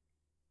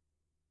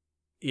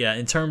yeah,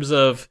 in terms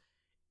of,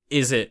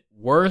 is it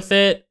worth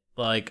it?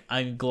 Like,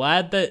 I'm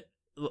glad that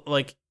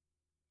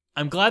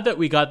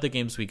we got the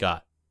games we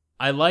got.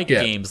 I like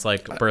games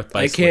like Birth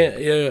by Sleep.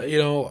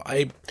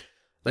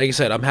 Like I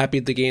said, I'm happy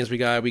with the games we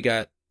got.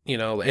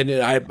 And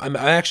I'm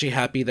actually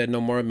happy that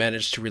Nomura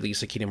managed to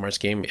release a Kingdom Hearts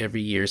game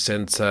every year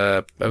since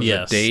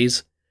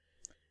Days.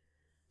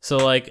 So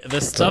like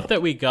the stuff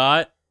that we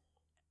got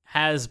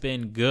has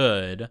been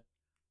good,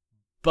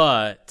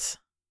 but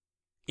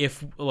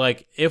if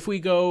we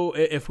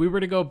were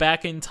to go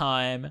back in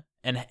time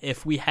and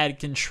if we had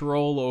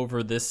control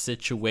over this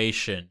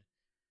situation,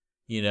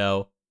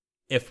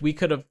 if we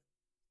could have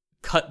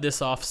cut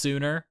this off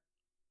sooner,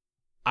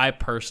 I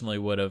personally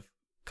would have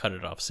cut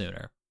it off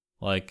sooner.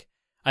 Like,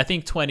 I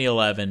think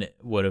 2011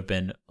 would have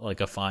been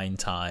like a fine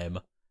time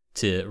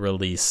to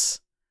release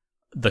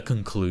the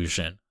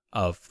conclusion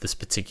of this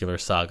particular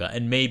saga,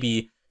 and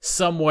maybe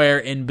somewhere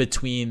in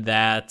between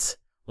that,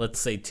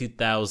 let's say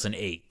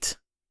 2008,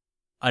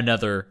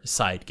 another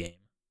side game.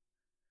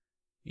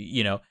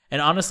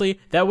 And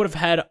honestly, that would have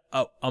had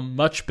a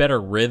much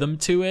better rhythm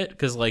to it,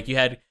 because like you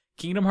had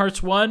Kingdom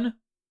Hearts 1,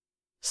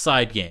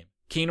 side game.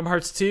 Kingdom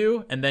Hearts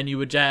 2, and then you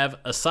would have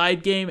a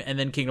side game, and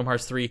then Kingdom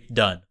Hearts 3,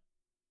 done.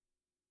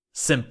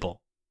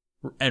 Simple.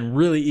 And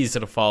really easy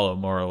to follow,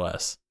 more or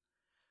less.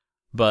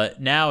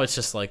 But now it's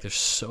just like there's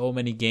so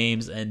many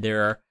games, and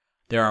there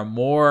are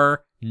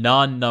more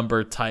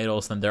non-numbered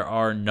titles than there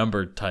are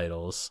numbered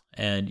titles.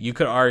 And you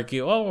could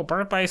argue, oh,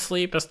 Birth by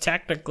Sleep is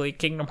technically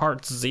Kingdom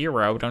Hearts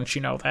 0, don't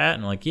you know that?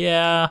 And like,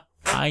 yeah,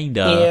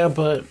 kinda. Yeah,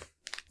 but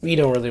we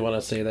don't really want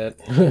to say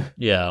that.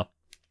 Yeah.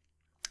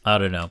 I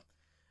don't know.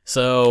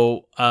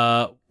 So,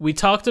 we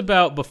talked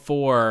about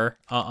before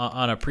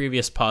on a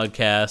previous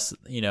podcast,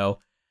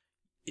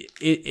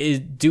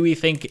 do we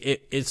think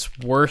it's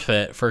worth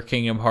it for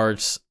Kingdom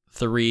Hearts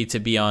 3 to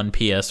be on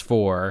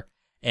PS4?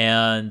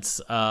 And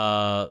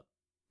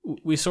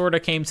we sort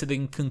of came to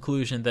the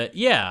conclusion that,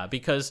 yeah,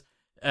 because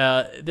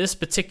this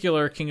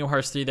particular Kingdom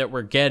Hearts 3 that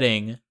we're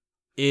getting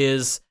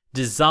is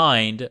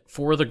designed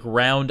for the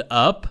ground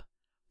up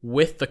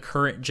with the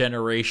current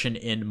generation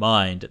in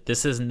mind.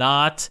 This is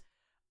not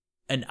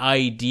an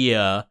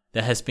idea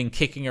that has been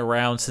kicking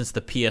around since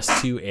the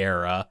PS2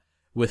 era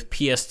with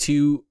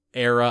PS2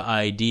 era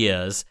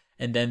ideas,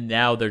 and then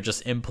now they're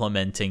just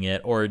implementing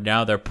it, or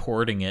now they're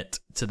porting it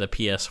to the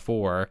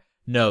PS4.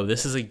 No,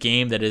 this is a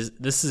game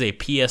this is a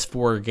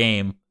PS4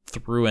 game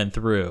through and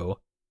through.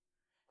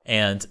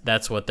 And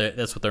that's what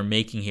they're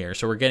making here.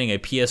 So we're getting a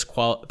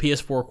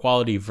PS4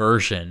 quality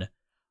version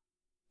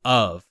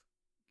of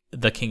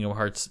the Kingdom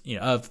Hearts,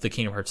 of the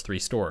Kingdom Hearts 3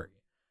 story.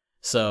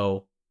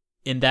 So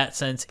in that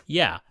sense,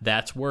 yeah,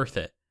 that's worth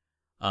it.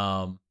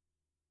 But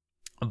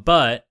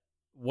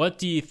what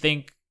do you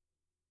think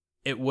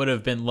it would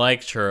have been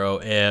like,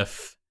 Churro,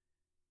 if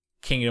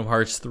Kingdom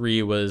Hearts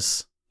 3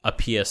 was a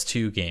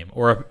PS2 game,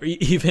 or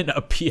even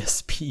a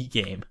PSP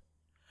game,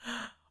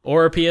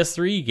 or a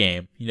PS3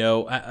 game?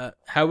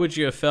 How would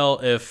you have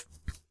felt if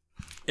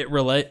it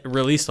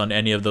released on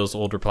any of those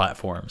older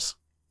platforms?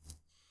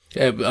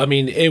 I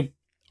mean,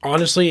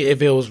 honestly,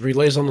 if it was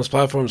released on those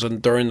platforms and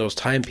during those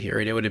time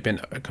period, it would have been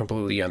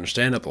completely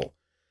understandable.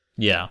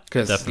 Yeah,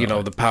 because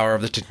the power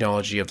of the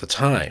technology of the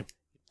time.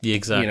 Yeah,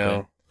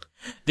 exactly.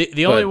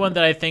 The only one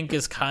that I think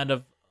is kind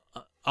of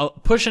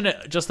pushing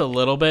it just a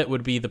little bit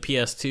would be the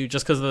PS2,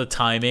 just because of the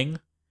timing.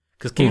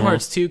 Because Kingdom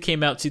Hearts 2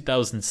 came out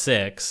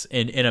 2006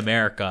 in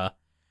America,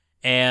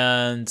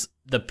 and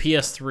the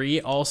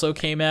PS3 also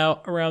came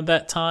out around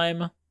that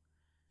time.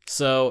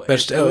 So,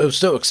 but it was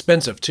still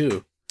expensive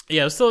too.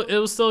 Yeah, it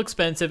was still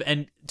expensive,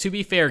 and to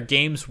be fair,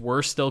 games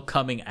were still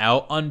coming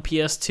out on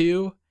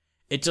PS2.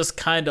 It just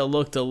kind of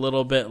looked a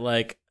little bit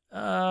like,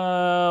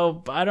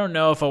 I don't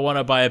know if I want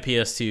to buy a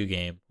PS2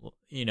 game.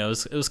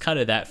 It was kind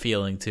of that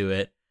feeling to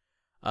it.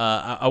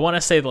 I want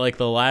to say that,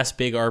 the last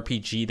big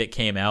RPG that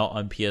came out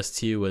on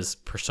PS2 was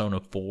Persona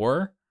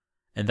 4,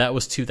 and that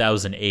was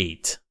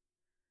 2008.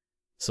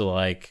 So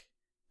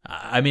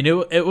I mean,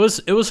 it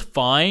was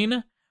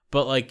fine,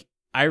 but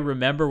I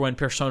remember when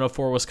Persona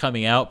 4 was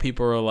coming out,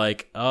 people were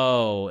like,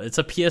 "Oh, it's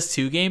a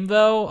PS2 game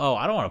though? Oh,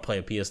 I don't want to play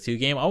a PS2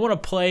 game. I want to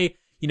play,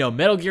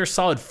 Metal Gear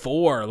Solid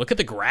 4. Look at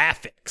the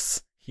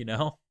graphics,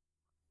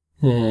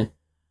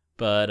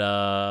 But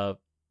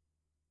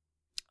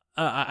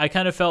I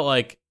kind of felt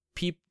like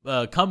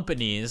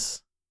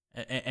companies,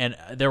 and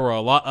there were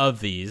a lot of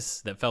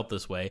these that felt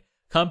this way,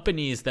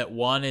 companies that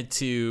wanted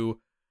to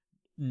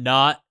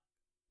not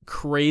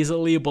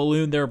crazily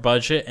balloon their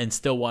budget and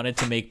still wanted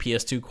to make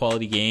PS2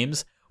 quality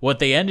games, what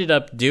they ended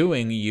up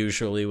doing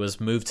usually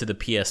was move to the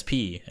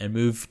PSP and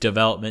move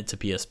development to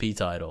PSP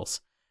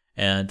titles.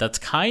 And that's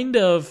kind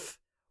of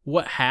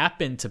what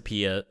happened to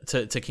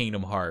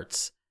Kingdom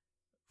Hearts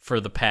for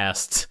the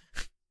past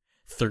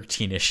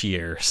 13-ish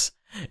years,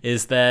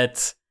 is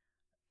that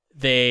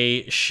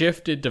they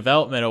shifted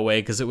development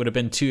away because it would have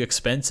been too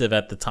expensive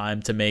at the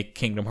time to make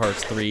Kingdom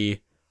Hearts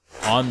 3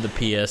 on the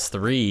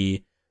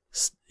PS3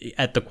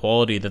 at the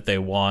quality that they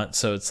want.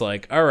 So it's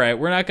like, all right,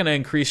 we're not going to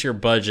increase your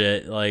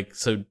budget,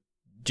 so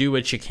do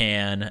what you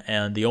can.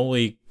 And the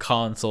only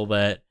console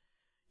that,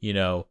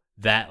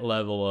 that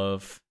level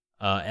of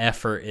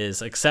effort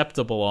is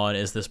acceptable on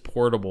is this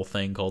portable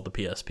thing called the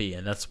PSP.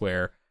 And that's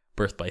where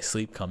Birth by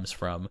Sleep comes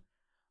from.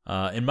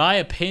 In my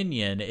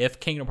opinion, if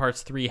Kingdom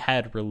Hearts 3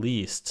 had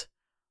released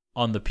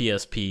on the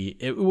PSP,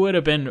 it would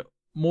have been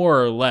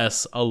more or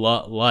less a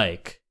lot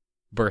like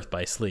Birth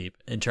by Sleep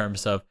in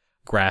terms of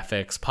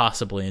graphics,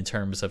 possibly in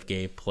terms of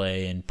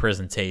gameplay and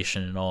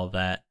presentation and all of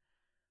that.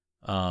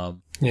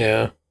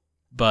 Yeah.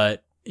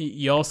 But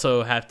you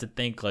also have to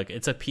think,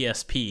 it's a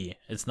PSP.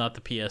 It's not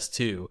the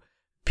PS2.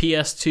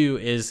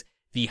 PS2 is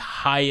the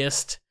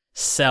highest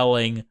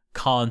selling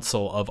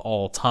console of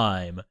all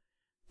time.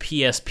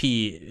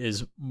 PSP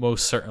is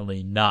most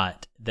certainly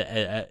not.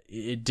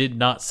 It did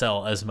not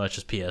sell as much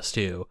as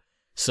PS2.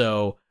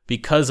 So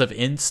because of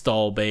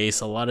install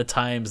base, a lot of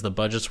times the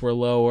budgets were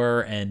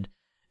lower and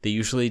they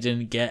usually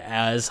didn't get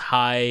as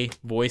high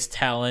voice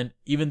talent,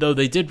 even though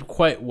they did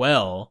quite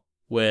well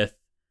with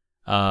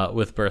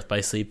Birth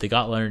by Sleep. They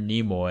got Leonard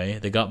Nimoy,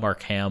 they got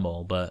Mark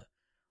Hamill, but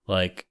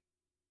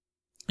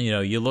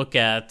you look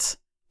at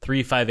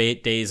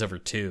 358 Days Over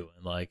 2,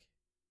 and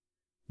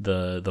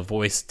the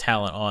voice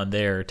talent on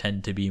there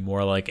tend to be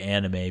more like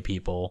anime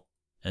people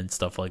and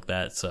stuff like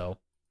that. So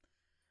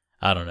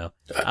I don't know.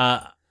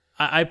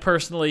 I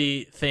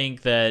personally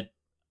think that,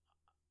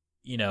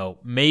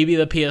 maybe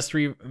the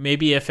PS3,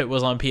 maybe if it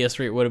was on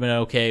PS3, it would have been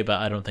okay, but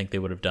I don't think they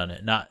would have done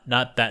it.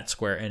 Not that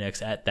Square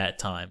Enix at that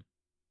time.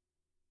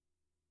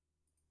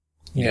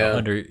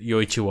 Under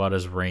Yoichi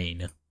Wada's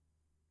reign.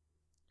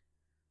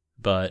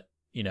 But,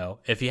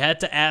 if you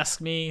had to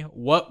ask me,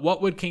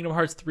 what would Kingdom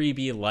Hearts 3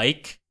 be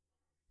like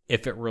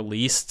if it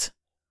released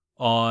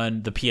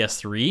on the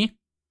PS3?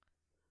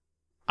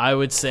 I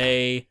would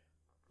say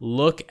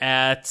look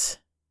at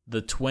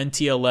the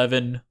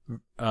 2011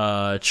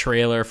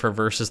 trailer for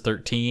Versus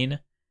 13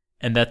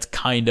 And that's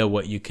kind of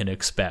what you can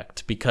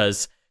expect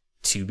because,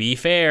 to be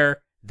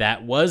fair,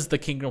 that was the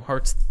Kingdom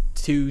Hearts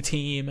 2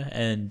 team,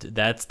 and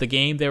that's the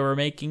game they were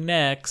making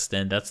next,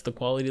 and that's the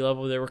quality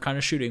level they were kind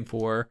of shooting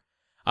for.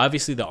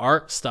 Obviously, the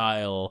art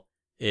style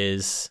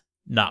is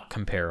not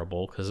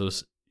comparable because it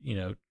was,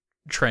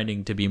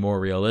 trending to be more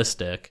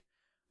realistic,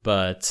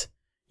 but,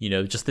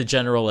 just the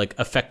general like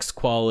effects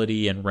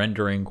quality and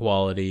rendering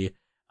quality,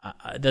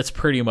 that's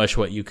pretty much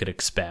what you could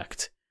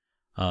expect.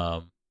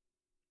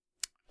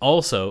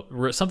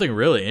 Also, something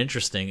really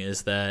interesting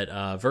is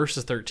that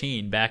Versus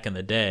 13 back in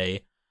the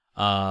day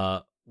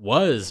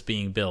was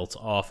being built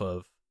off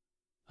of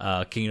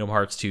Kingdom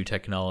Hearts 2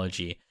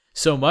 technology.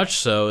 So much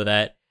so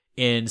that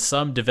in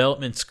some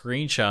development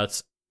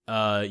screenshots,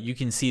 you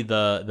can see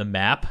the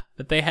map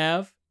that they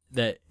have.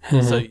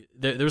 So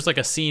there's like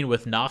a scene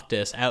with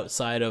Noctis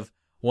outside of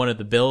one of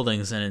the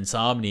buildings in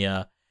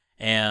Insomnia,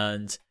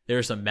 and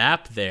there's a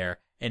map there.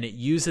 And it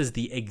uses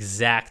the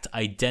exact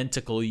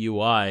identical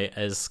UI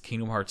as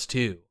Kingdom Hearts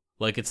 2.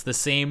 Like, it's the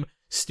same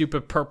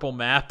stupid purple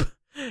map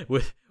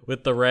with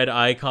the red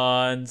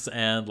icons,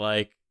 and,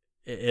 like,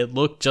 it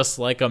looked just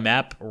like a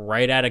map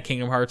right out of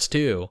Kingdom Hearts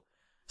 2.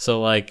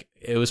 So, like,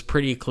 it was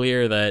pretty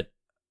clear that,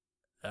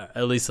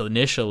 at least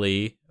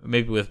initially,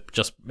 maybe it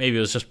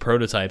was just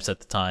prototypes at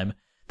the time,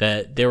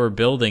 that they were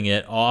building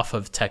it off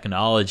of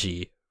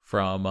technology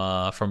from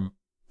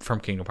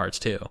Kingdom Hearts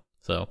 2.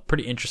 So,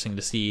 pretty interesting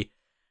to see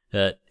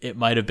that it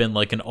might have been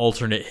like an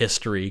alternate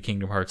history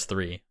Kingdom Hearts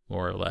 3,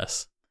 more or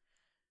less.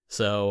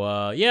 So,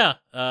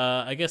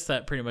 I guess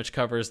that pretty much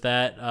covers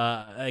that.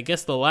 I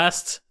guess the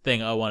last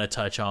thing I want to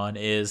touch on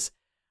is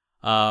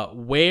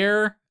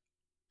where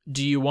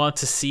do you want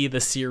to see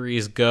the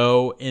series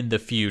go in the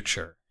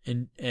future?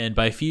 And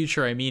by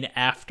future, I mean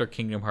after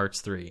Kingdom Hearts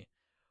 3.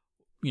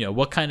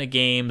 What kind of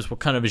games, what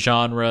kind of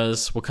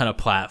genres, what kind of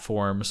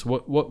platforms,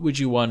 what would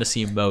you want to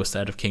see most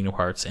out of Kingdom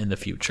Hearts in the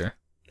future?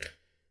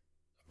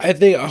 I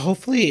think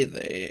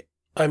hopefully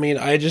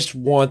I just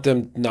want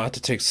them not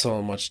to take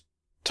so much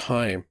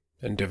time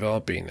in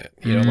developing it.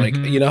 Like,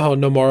 how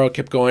Nomura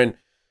kept going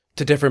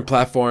to different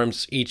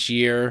platforms each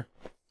year.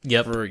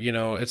 Yep.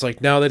 It's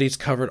like now that he's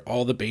covered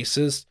all the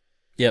bases.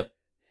 Yep.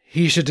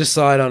 He should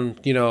decide on,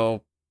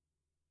 the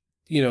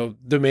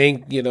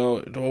main,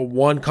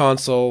 one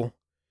console,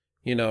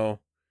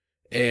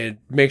 and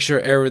make sure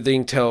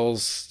everything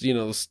tells,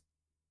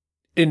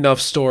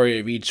 enough story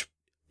of each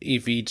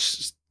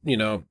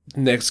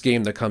next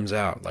game that comes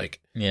out.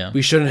 Like,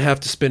 we shouldn't have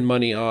to spend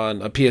money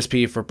on a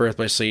PSP for Birth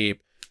by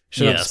Sleep.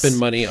 Shouldn't have to spend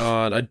money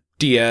on a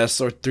DS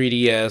or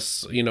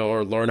 3DS,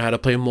 or learn how to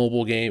play a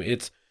mobile game.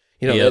 It's,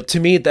 to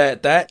me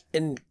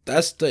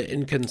that's the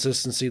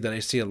inconsistency that I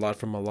see a lot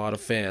from a lot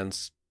of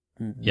fans.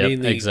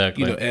 Mainly,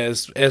 exactly.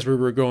 As we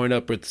were growing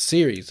up with the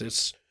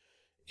series,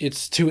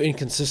 it's too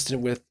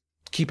inconsistent with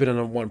keeping it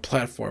on one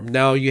platform.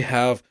 Now you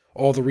have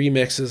all the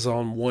remixes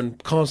on one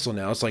console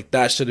now. It's like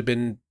that should have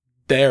been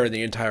there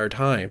the entire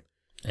time.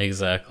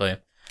 Exactly.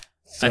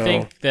 So, I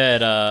think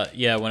that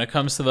when it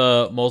comes to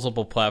the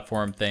multiple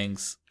platform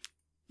things,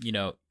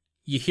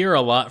 you hear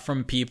a lot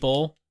from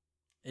people,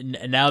 and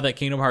now that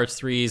Kingdom Hearts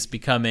 3 is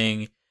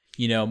becoming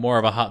more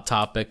of a hot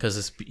topic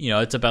because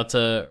it's about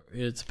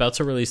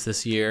to release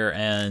this year,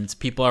 and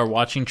people are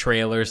watching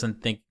trailers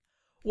and think,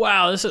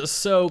 wow, this is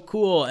so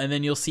cool. And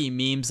then you'll see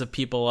memes of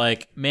people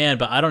like, man,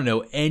 but I don't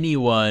know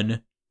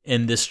anyone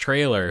in this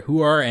trailer.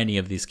 Who are any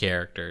of these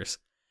characters?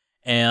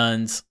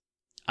 And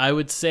I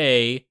would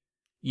say,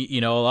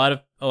 a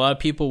lot of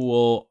people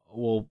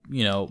will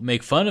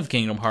make fun of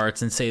Kingdom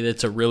Hearts and say that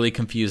it's a really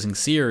confusing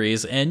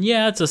series. And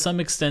yeah, to some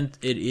extent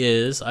it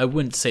is. I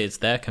wouldn't say it's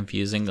that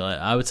confusing.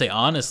 I would say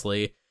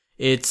honestly,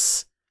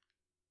 it's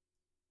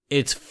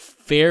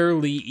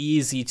fairly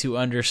easy to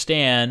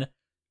understand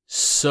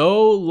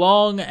so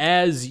long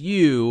as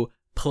you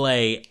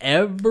play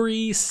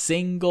every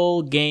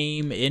single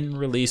game in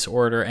release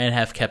order and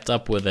have kept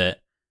up with it,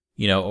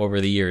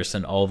 over the years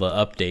and all the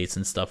updates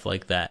and stuff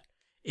like that.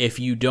 If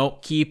you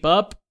don't keep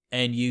up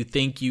and you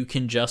think you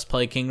can just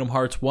play Kingdom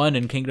Hearts 1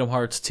 and Kingdom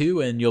Hearts 2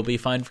 and you'll be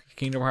fine for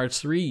Kingdom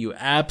Hearts 3, you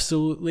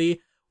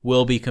absolutely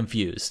will be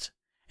confused.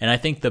 And I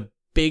think the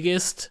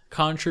biggest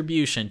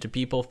contribution to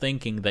people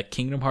thinking that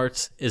Kingdom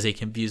Hearts is a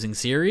confusing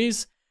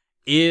series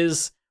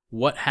is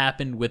what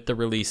happened with the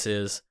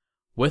releases,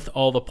 with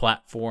all the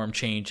platform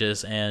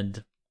changes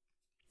and,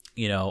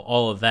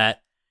 all of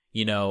that.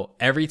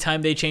 Every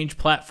time they change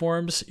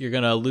platforms, you're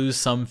going to lose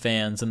some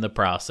fans in the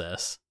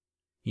process,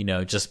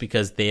 just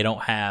because they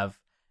don't have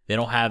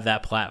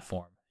that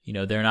platform.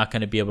 They're not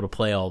going to be able to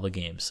play all the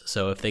games.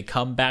 So if they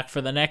come back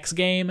for the next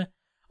game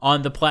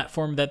on the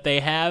platform that they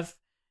have,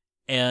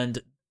 and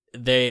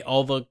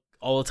all the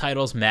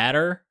titles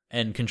matter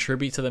and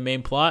contribute to the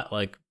main plot,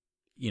 like,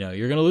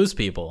 you're going to lose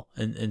people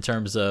in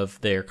terms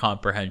of their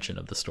comprehension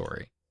of the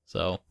story.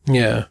 So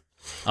yeah,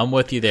 I'm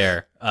with you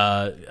there.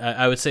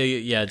 I would say,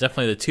 yeah,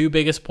 definitely the two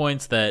biggest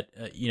points that,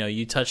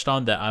 you touched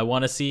on that I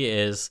want to see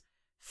is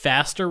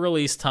faster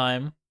release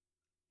time.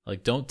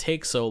 Like, don't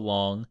take so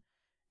long.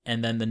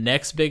 And then the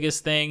next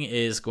biggest thing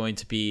is going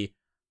to be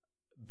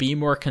be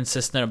more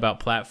consistent about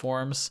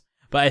platforms.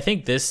 But I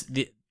think this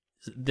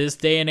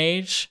day and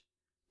age,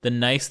 the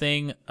nice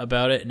thing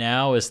about it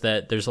now is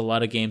that there's a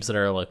lot of games that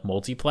are like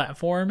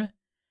multi-platform,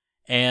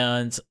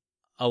 and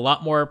a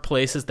lot more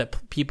places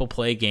that people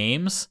play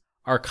games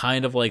are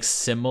kind of like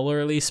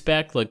similarly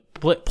spec'd. Like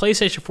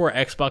PlayStation 4,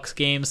 Xbox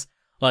games,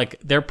 like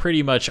they're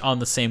pretty much on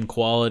the same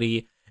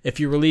quality. If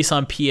you release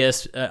on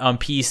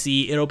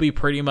PC, it'll be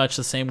pretty much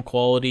the same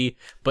quality,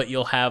 but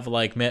you'll have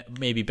like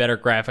maybe better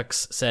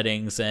graphics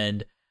settings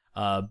and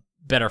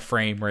better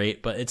frame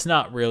rate. But it's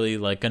not really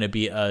like going to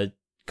be a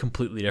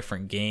completely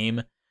different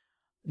game.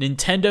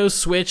 Nintendo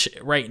Switch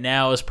right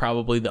now is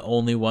probably the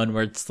only one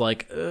where it's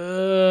like,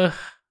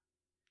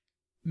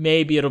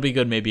 maybe it'll be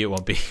good, maybe it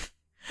won't be.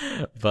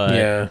 But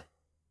yeah,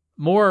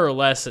 more or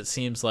less, it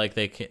seems like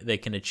they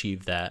can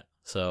achieve that.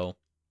 So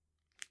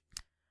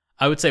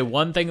I would say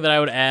one thing that I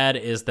would add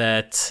is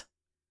that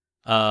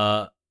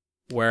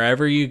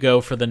wherever you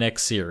go for the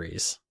next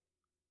series,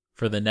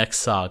 for the next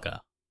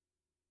saga,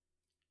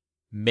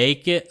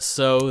 make it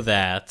so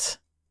that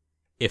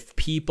if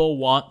people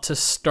want to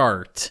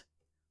start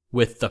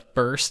with the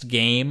first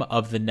game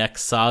of the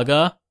next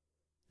saga,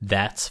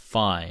 that's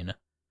fine.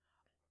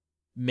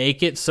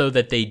 Make it so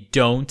that they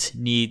don't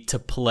need to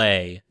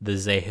play the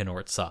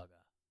Xehanort Saga.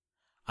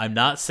 I'm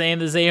not saying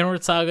the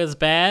Xehanort Saga is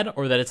bad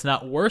or that it's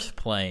not worth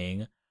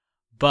playing,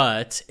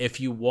 but if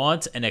you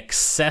want an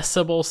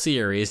accessible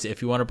series,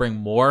 if you want to bring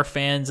more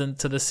fans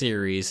into the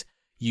series,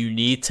 you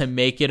need to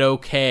make it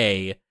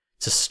okay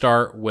to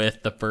start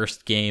with the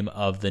first game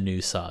of the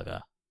new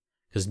saga.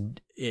 Because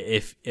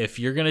if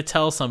you're going to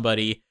tell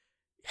somebody,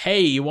 hey,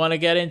 you want to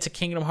get into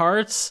Kingdom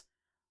Hearts?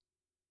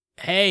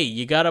 Hey,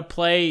 you got to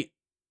play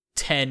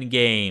 10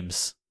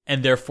 games,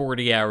 and they're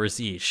 40 hours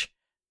each.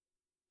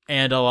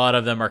 And a lot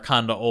of them are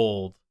kind of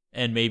old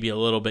and maybe a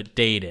little bit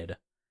dated.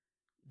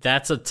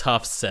 That's a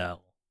tough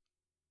sell.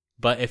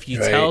 But if you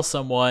tell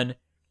someone,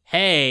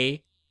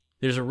 hey,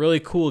 there's a really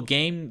cool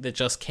game that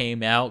just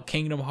came out,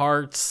 Kingdom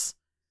Hearts,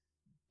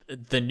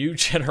 the new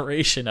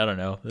generation, I don't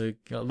know.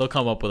 They'll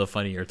come up with a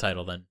funnier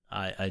title than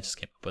I just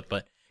came up with.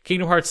 But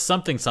Kingdom Hearts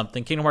something,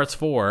 Kingdom Hearts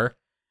 4,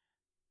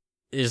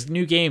 his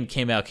new game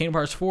came out, Kingdom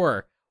Hearts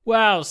 4.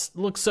 Wow,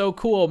 looks so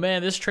cool.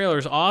 Man, this trailer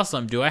is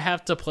awesome. Do I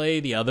have to play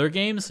the other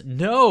games?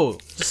 No,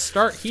 just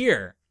start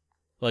here.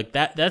 Like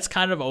that's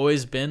kind of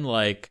always been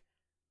like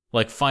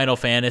Final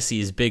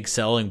Fantasy's big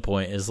selling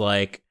point is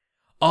like,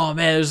 oh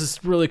man, there's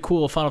this really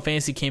cool Final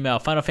Fantasy came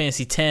out, Final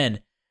Fantasy X.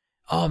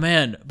 Oh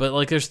man, but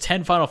like there's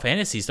 10 Final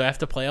Fantasies. Do I have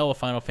to play all the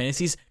Final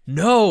Fantasies?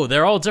 No,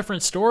 they're all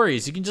different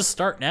stories. You can just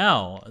start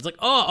now. It's like,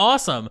 oh,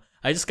 awesome.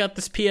 I just got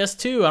this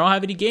PS2. I don't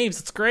have any games.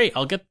 That's great.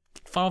 I'll get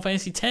Final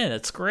Fantasy X.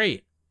 That's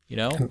great. You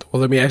know? Well,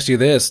 let me ask you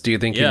this. Do you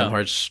think Kingdom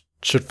Hearts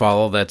should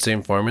follow that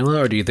same formula,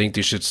 or do you think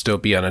they should still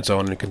be on its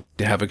own and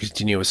have a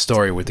continuous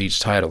story with each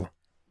title?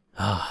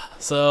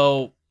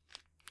 So,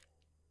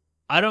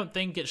 I don't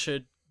think it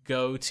should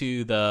go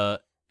to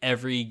the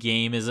every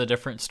game is a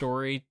different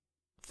story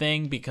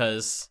thing,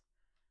 because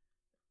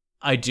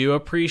I do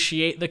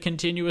appreciate the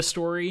continuous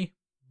story,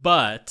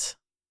 but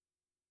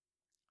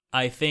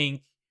I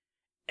think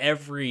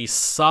every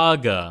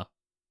saga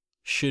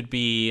should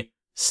be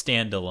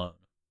standalone.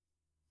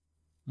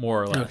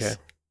 More or less. Okay.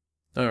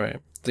 All right.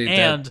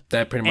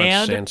 That pretty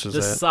much answers the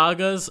that.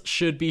 Sagas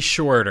should be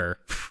shorter.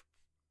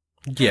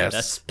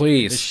 Yes,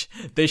 please.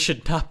 They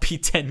should not be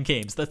 10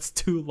 games. That's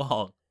too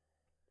long.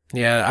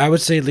 Yeah, I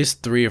would say at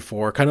least 3 or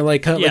 4. Kind of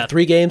like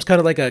 3 games, kind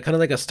of like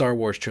a Star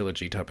Wars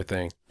trilogy type of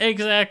thing.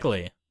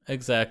 Exactly.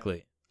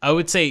 I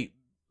would say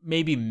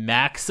maybe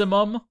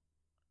maximum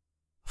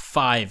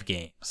 5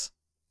 games.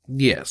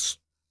 Yes.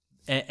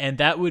 And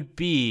that would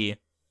be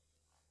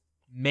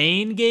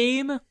main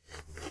game,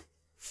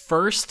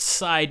 first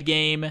side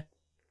game,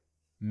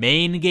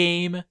 main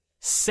game,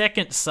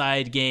 second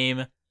side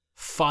game,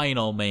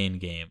 final main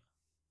game.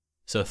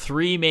 So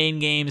 3 main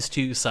games,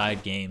 2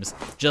 side games,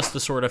 just to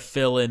sort of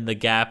fill in the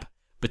gap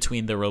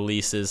between the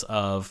releases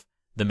of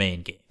the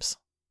main games.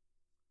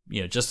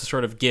 You know, just to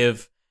sort of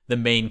give the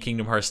main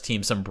Kingdom Hearts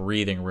team some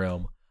breathing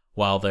room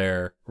while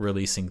they're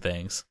releasing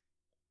things.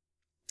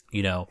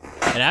 You know,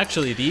 and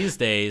actually these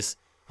days,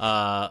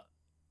 Churro,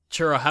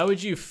 how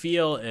would you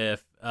feel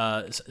if,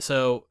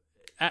 Churro,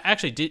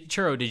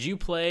 did you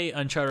play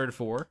Uncharted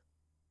 4?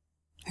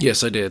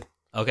 Yes, I did.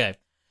 Okay.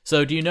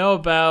 So do you know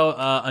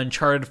about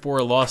Uncharted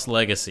 4 Lost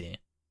Legacy?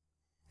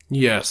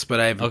 Yes, but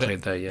I haven't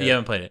played that yet. You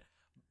haven't played it.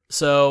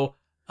 So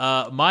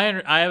I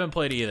haven't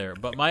played either,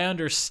 but my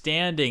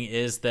understanding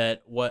is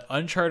that what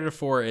Uncharted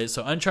 4 is,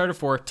 so Uncharted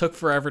 4 took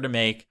forever to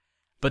make,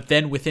 but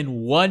then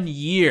within 1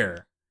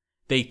 year,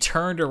 they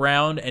turned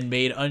around and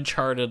made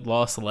Uncharted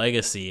Lost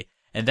Legacy,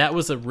 and that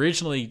was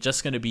originally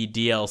just going to be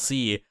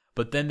DLC,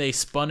 but then they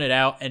spun it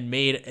out and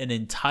made an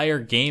entire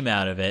game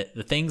out of it.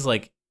 The thing's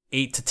like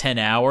 8 to 10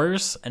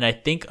 hours, and I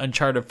think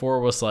Uncharted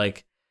 4 was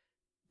like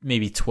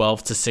maybe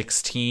 12 to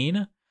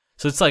 16.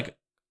 So it's like,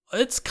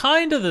 it's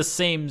kind of the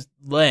same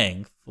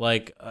length.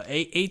 Like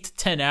 8 to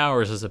 10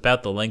 hours is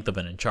about the length of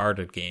an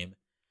Uncharted game.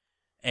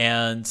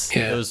 And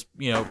it was,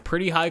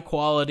 pretty high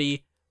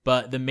quality,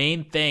 But the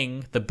main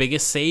thing, the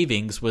biggest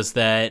savings was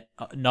that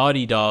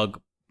Naughty Dog,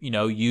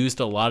 used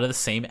a lot of the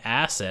same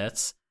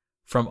assets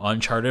from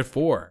Uncharted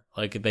 4.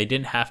 Like, they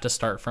didn't have to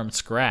start from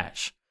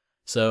scratch.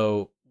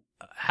 So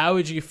how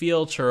would you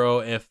feel,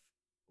 Churro, if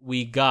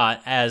we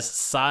got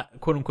as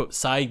quote-unquote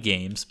side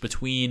games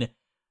between,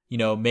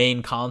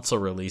 main console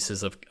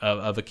releases of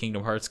a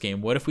Kingdom Hearts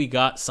game? What if we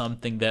got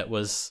something that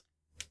was,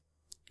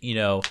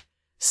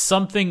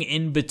 something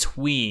in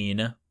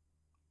between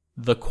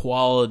the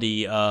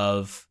quality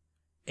of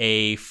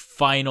a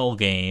final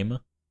game,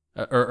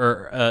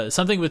 or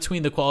something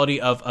between the quality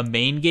of a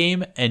main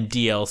game and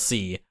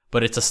DLC,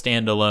 but it's a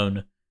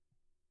standalone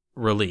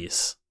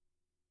release,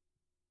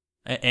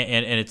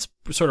 and it's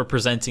sort of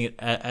presenting it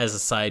as a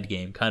side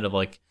game, kind of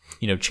like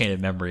Chain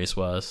of Memories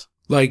was.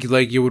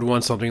 Like you would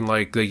want something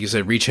like you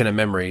said, Chain of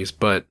Memories,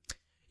 but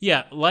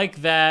yeah,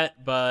 like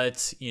that,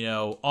 but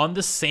on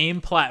the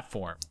same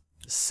platform.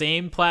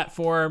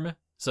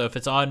 So if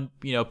it's on,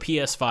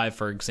 PS5,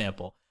 for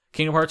example,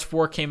 Kingdom Hearts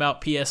 4 came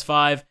out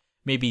PS5,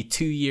 maybe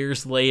 2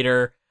 years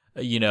later,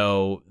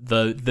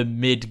 the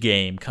mid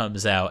game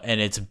comes out, and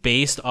it's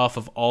based off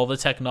of all the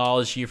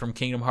technology from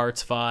Kingdom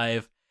Hearts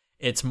 5.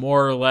 It's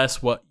more or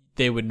less what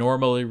they would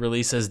normally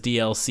release as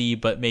DLC,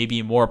 but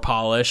maybe more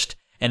polished,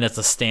 and it's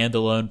a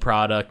standalone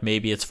product.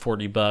 Maybe it's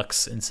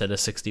 $40 instead of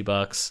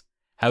 $60.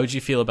 How would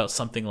you feel about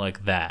something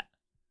like that?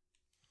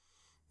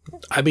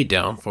 I'd be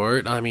down for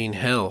it. I mean,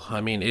 hell.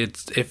 I mean,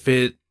 if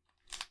it's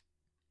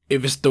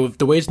the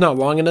wait's not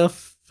long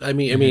enough. I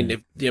mean,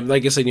 if,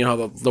 like I said, how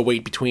the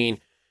wait between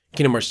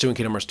Kingdom Hearts 2 and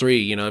Kingdom Hearts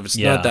 3, if it's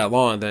not that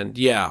long, then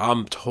yeah,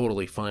 I'm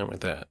totally fine with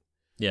that.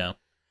 Yeah,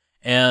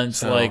 and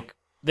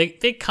they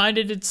kind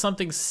of did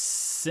something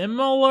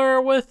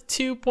similar with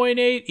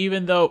 2.8,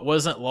 even though it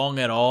wasn't long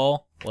at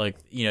all. Like,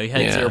 you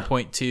had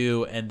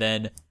 0.2 and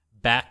then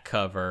back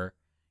cover.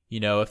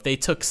 If they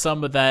took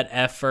some of that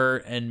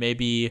effort and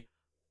maybe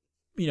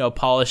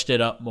polished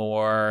it up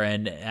more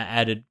and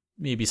added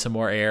maybe some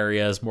more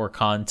areas, more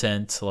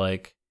content.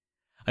 Like,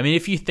 I mean,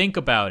 if you think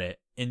about it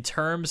in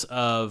terms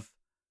of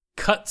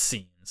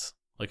cutscenes,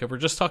 like if we're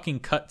just talking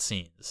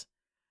cutscenes,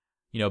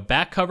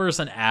 back cover's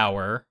an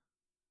hour.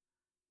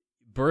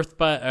 Birth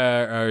by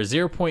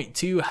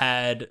 0.2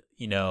 had,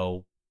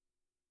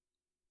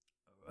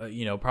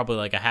 probably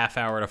like a half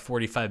hour to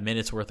 45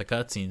 minutes worth of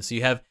cutscenes. So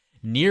you have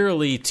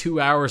nearly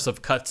 2 hours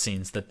of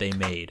cutscenes that they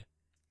made.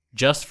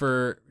 Just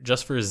for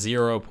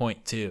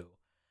 0.2.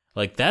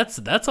 Like, that's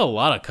a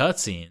lot of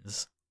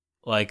cutscenes.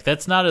 Like,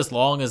 that's not as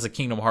long as a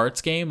Kingdom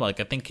Hearts game. Like,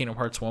 I think Kingdom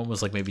Hearts 1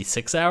 was like maybe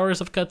 6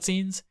 hours of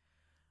cutscenes.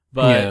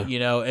 But,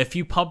 if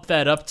you pump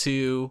that up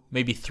to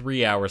maybe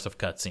 3 hours of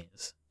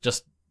cutscenes,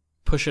 just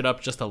push it up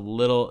just a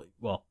little.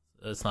 Well,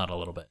 it's not a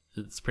little bit.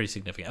 It's pretty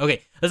significant.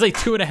 Okay, that's like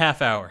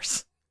 2.5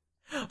 hours.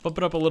 Bump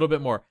it up a little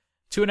bit more.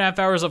 2.5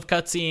 hours of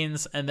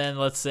cutscenes, and then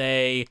let's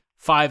say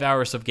 5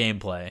 hours of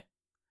gameplay.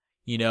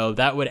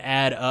 That would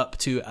add up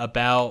to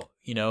about,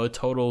 a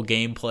total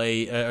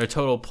gameplay or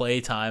total play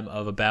time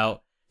of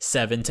about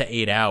 7 to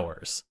 8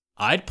 hours.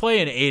 I'd play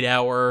an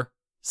 8-hour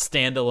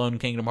standalone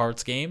Kingdom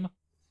Hearts game.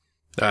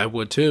 I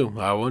would too.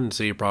 I wouldn't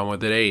see a problem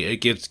with it. Hey,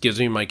 it gives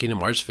me my Kingdom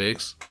Hearts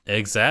fix.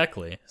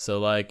 Exactly. So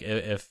like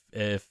if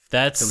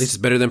that's at least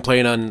it's better than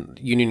playing on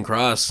Union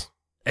Cross.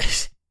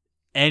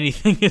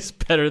 Anything is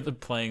better than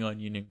playing on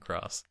Union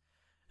Cross.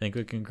 I think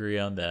we can agree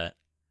on that.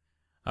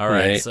 All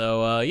right.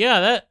 So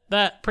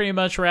that pretty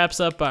much wraps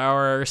up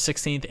our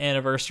 16th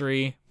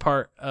anniversary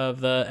part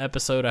of the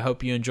episode. I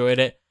hope you enjoyed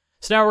it.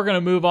 So now we're going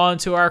to move on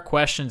to our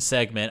question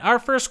segment. Our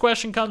first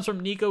question comes from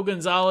Nico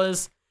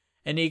Gonzalez.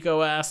 And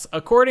Nico asks,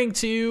 according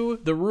to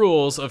the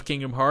rules of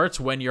Kingdom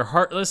Hearts, when you're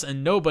heartless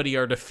and nobody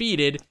are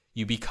defeated,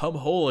 you become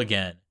whole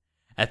again.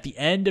 At the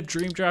end of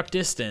Dream Drop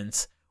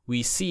Distance,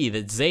 we see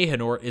that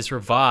Xehanort is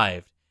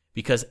revived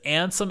because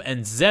Ansem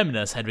and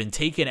Xemnas had been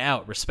taken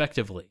out,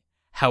 respectively.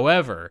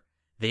 However,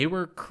 they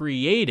were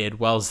created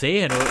while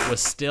Xehanort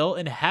was still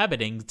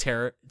inhabiting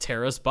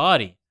Terra's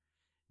body.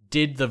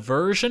 Did the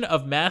version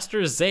of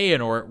Master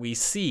Xehanort we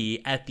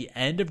see at the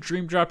end of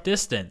Dream Drop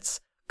Distance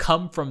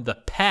come from the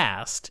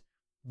past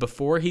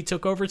before he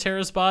took over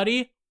Terra's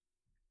body?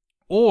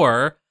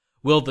 Or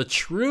will the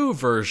true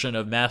version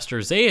of Master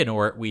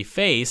Xehanort we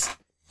face,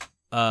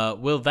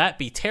 will that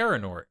be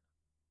Terranort?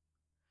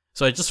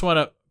 So I just want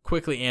to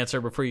quickly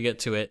answer before you get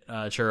to it,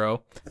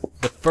 Churro.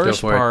 The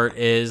first part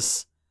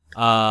is,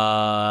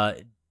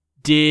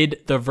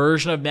 did the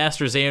version of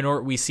Master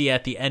Xehanort we see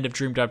at the end of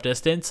Dream Drop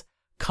Distance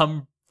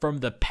come from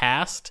the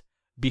past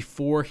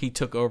before he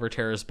took over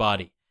Terra's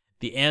body?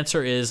 The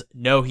answer is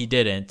no, he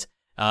didn't.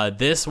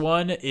 This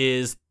one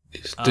is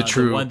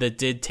the one that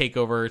did take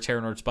over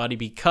Terranort's body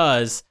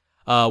because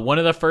one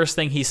of the first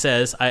thing he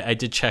says, I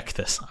did check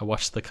this. I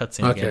watched the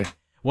cutscene again.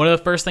 One of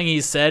the first thing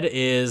he said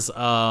is,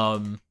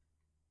 I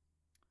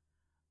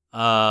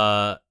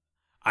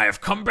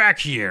have come back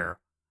here,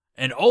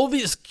 and all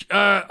these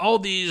 12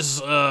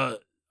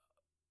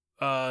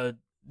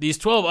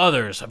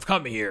 others have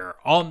come here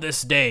on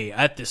this day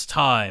at this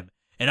time,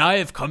 and I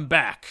have come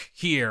back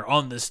here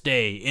on this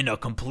day in a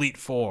complete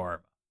form.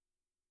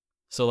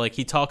 So like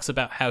he talks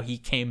about how he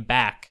came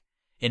back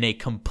in a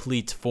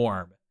complete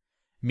form,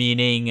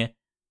 meaning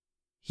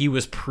he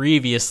was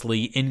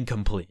previously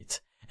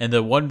incomplete. And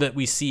the one that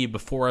we see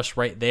before us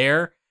right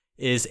there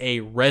is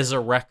a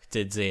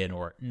resurrected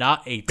Xehanort,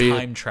 not a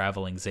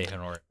time-traveling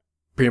Xehanort.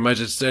 Pretty much,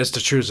 it's the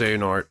true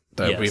Xehanort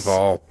that we've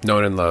all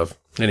known and love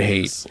and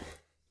hate.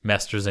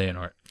 Master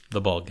Xehanort,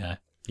 the bald guy.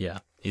 Yeah,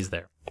 he's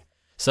there.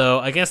 So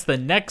I guess the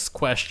next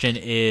question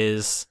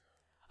is,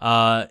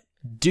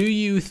 do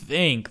you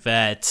think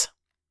that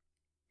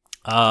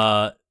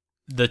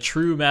the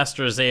true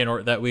Master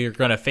Xehanort that we are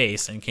going to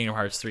face in Kingdom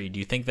Hearts 3, do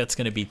you think that's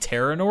going to be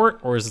Terranort,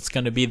 or is it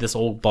going to be this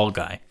old bald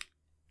guy?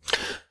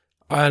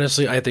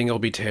 Honestly, I think it'll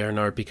be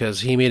Terranort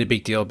because he made a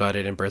big deal about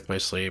it in Birth by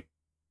Sleep.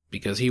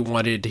 Because he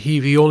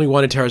only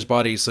wanted Terra's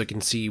body so he can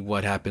see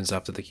what happens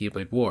after the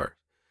Keyblade War.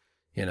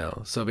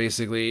 So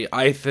basically,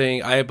 I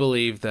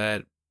believe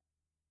that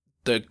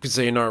the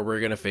Xehanort we're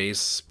going to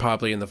face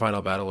probably in the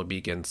final battle will be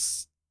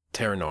against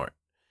Terranort.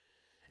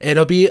 And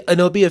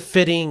it'll be a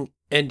fitting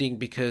ending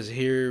because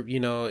here,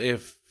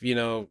 if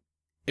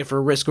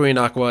we're rescuing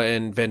Aqua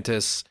and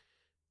Ventus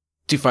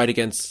to fight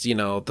against,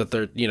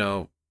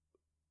 the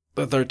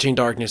 13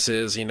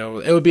 Darknesses, it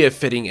would be a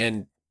fitting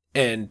end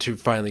to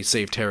finally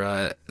save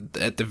Terra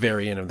at the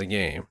very end of the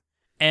game.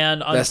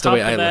 And that's the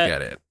way I look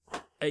at it.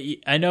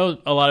 I know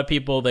a lot of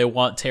people, they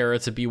want Terra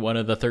to be one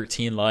of the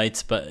 13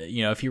 lights, but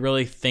if you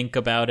really think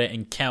about it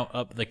and count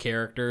up the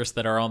characters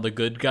that are on the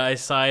good guy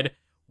side,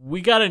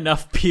 we got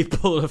enough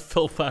people to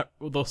fill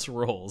those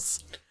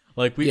roles.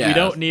 Like we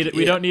don't need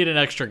an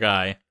extra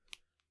guy.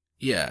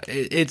 Yeah,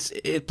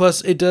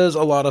 plus it does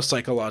a lot of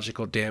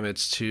psychological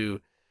damage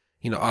to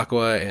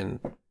Aqua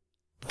and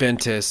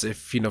Ventus if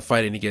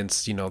fighting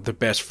against their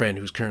best friend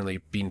who's currently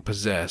being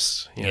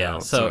possessed.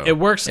 So it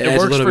works. It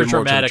works for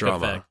dramatic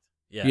effect.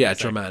 Yeah,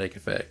 exactly. Dramatic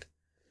effect.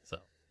 So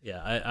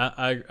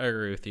I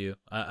agree with you.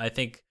 I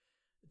think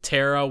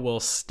Terra will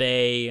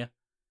stay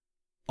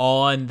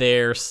on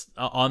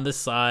the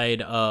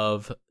side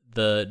of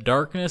the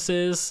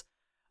Darknesses.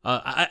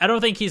 I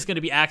don't think he's going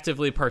to be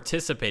actively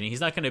participating.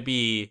 He's not going to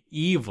be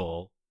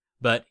evil,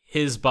 but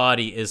his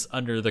body is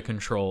under the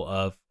control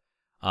of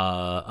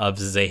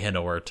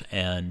Xehanort,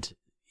 and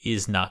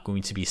is not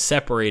going to be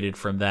separated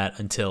from that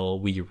until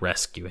we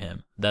rescue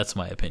him. That's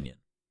my opinion.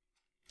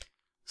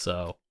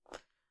 So,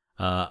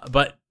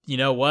 but you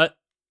know what?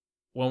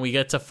 When we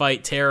get to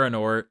fight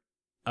Terranort,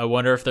 I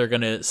wonder if they're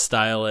going to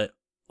style it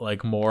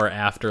like more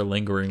after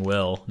Lingering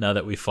Will, now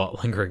that we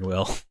fought Lingering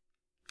Will.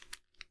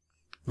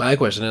 My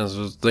question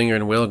is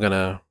Lingering Will going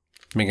to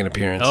make an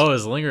appearance? Oh,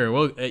 is Lingering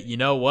Will... you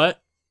know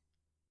what?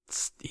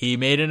 He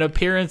made an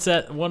appearance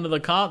at one of the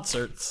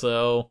concerts,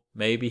 so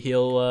maybe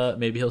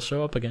he'll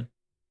show up again.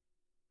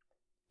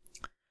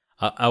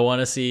 I want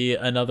to see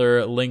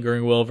another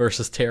Lingering Will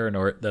versus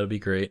Terranort. That would be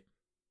great.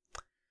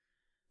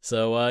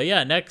 So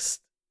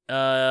next,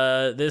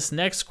 this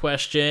next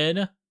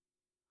question.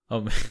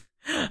 Oh,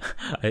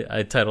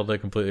 I titled it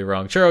completely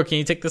wrong. Churro, can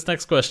you take this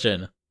next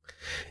question?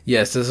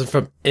 Yes, this is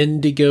from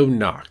Indigo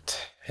Noct,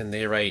 and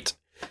they write,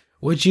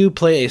 would you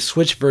play a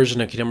Switch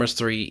version of Kingdom Hearts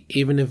 3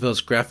 even if it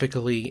was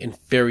graphically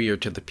inferior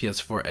to the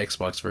PS4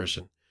 Xbox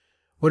version?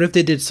 What if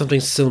they did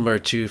something similar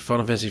to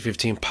Final Fantasy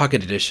XV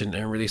Pocket Edition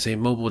and release a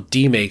mobile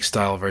demake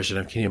style version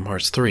of Kingdom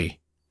Hearts 3?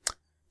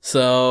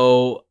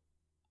 So,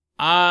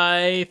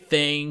 I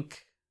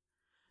think...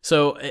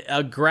 So,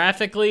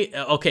 graphically...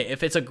 Okay,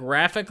 if it's a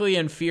graphically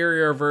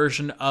inferior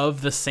version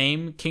of the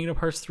same Kingdom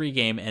Hearts 3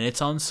 game and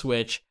it's on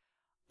Switch,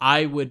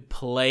 I would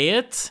play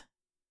it,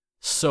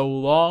 so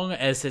long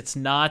as it's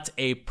not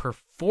a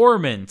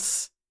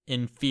performance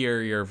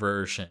inferior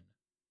version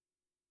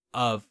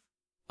of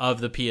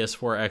the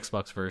PS4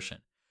 Xbox version.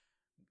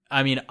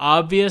 I mean,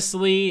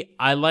 obviously,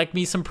 I like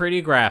me some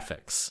pretty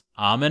graphics.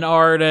 I'm an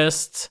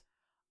artist.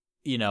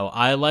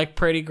 I like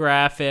pretty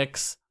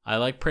graphics. I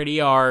like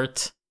pretty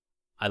art.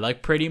 I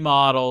like pretty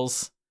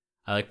models.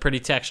 I like pretty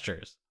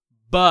textures.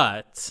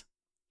 But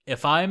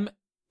if I'm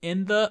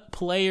in the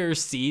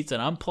player's seat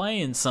and I'm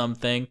playing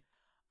something,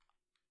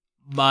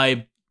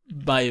 one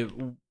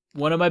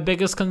of my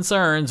biggest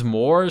concerns,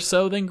 more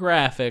so than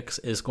graphics,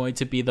 is going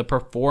to be the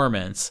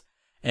performance.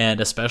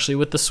 And especially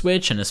with the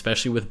Switch, and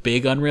especially with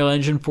big Unreal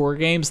Engine 4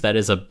 games, that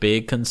is a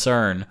big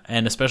concern.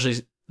 And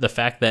especially the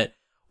fact that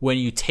when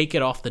you take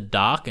it off the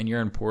dock and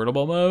you're in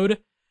portable mode,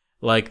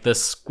 like the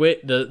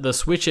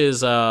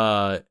Switch's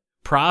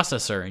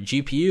processor and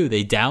GPU,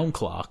 they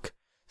downclock.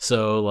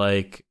 So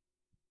like,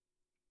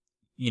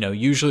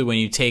 usually when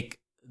you take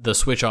the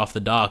Switch off the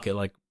dock, it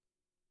like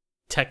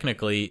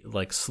technically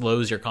like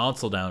slows your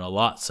console down a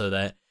lot so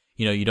that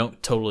you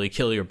don't totally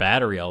kill your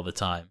battery all the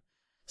time.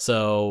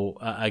 So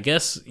I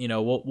guess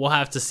we'll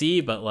have to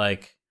see, but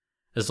like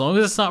as long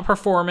as it's not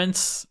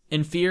performance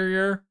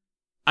inferior,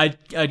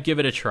 I'd give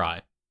it a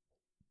try.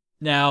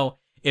 Now,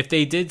 if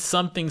they did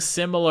something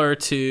similar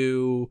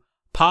to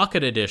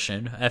Pocket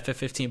Edition,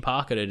 FF15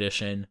 Pocket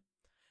Edition,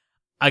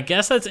 I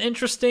guess that's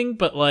interesting,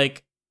 but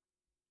like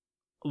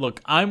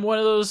Look, I'm one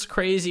of those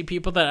crazy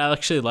people that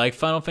actually like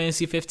Final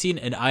Fantasy 15,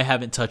 and I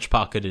haven't touched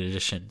Pocket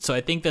Edition. So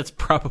I think that's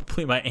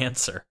probably my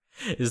answer,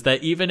 is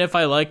that even if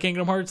I like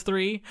Kingdom Hearts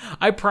 3,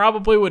 I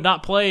probably would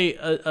not play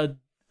a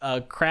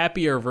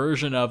crappier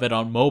version of it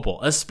on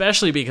mobile,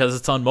 especially because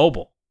it's on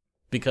mobile.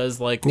 Because,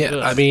 like... Yeah,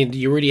 ugh. I mean,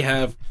 you already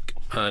have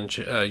on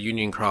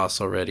Union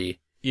Cross already.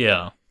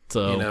 Yeah,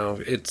 so... You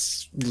know,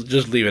 it's...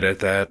 Just leave it at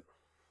that.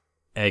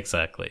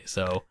 Exactly.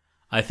 So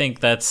I think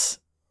that's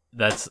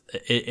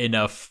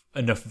enough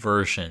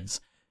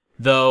versions.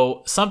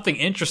 Though something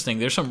interesting,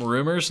 there's some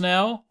rumors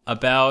now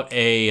about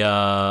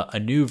a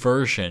new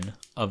version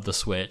of the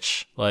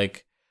Switch,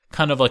 like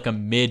kind of like a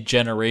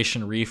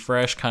mid-generation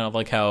refresh, kind of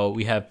like how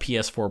we have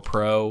PS4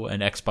 Pro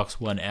and Xbox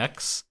One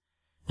X.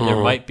 There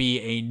might be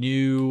a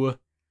new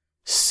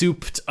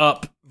souped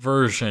up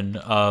version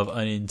of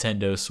a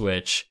Nintendo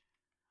Switch,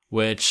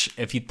 which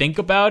if you think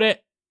about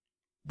it,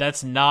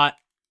 that's not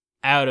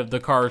out of the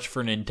cards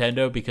for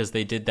Nintendo, because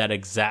they did that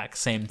exact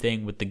same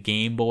thing with the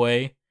Game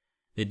Boy.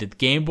 They did the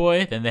Game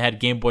Boy, then they had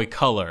Game Boy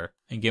Color,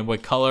 and Game Boy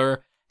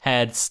Color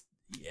had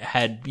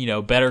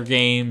better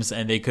games,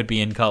 and they could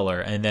be in color,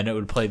 and then it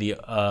would play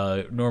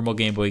the normal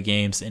Game Boy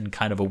games in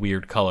kind of a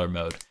weird color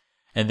mode.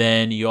 And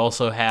then you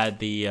also had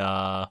the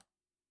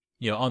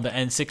on the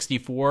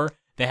N64,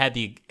 they had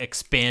the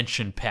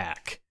expansion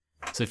pack.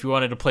 So if you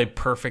wanted to play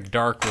Perfect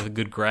Dark with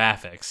good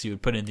graphics, you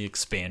would put in the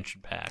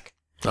expansion pack.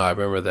 Oh, I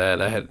remember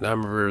that. I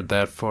remember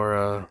that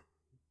for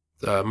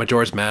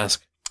Majora's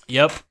Mask.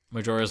 Yep,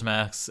 Majora's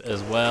Mask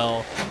as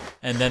well.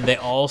 And then they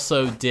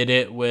also did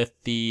it with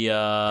the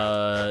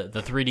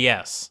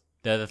 3DS.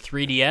 They had the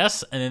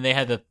 3DS, and then they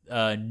had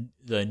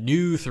the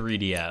new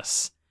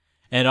 3DS.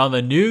 And on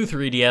the new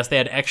 3DS, they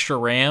had extra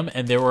RAM,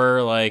 and there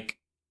were like,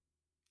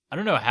 I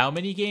don't know how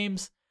many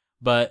games,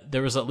 but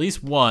there was at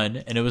least one,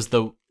 and it was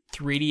the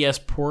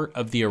 3DS port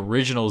of the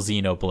original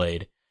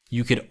Xenoblade.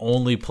 You could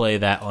only play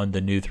that on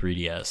the new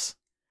 3DS.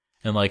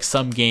 And, like,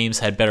 some games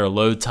had better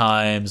load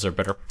times or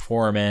better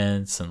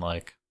performance, and,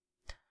 like,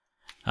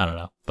 I don't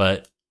know.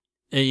 But,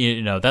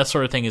 that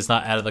sort of thing is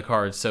not out of the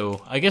cards.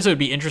 So I guess it would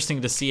be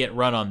interesting to see it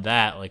run on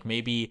that. Like,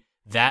 maybe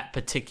that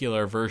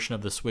particular version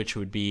of the Switch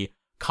would be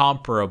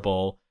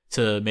comparable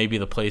to maybe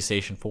the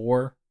PlayStation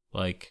 4.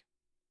 Like,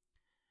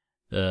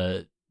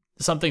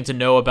 something to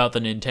know about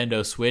the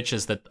Nintendo Switch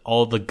is that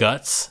all the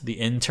guts, the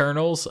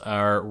internals,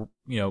 are,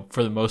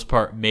 for the most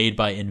part made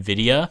by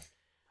NVIDIA.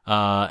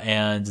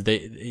 And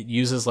it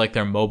uses like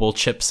their mobile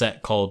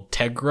chipset called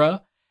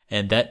Tegra,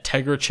 and that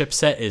Tegra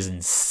chipset is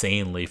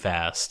insanely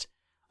fast.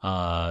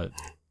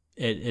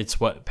 It's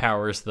what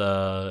powers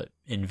the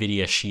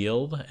NVIDIA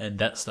Shield, and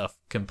that stuff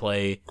can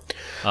play,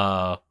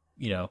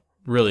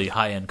 really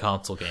high-end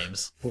console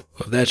games. Well,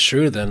 if that's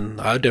true, then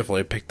I would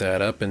definitely pick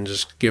that up and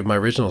just give my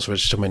original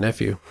Switch to my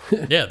nephew.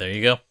 Yeah, there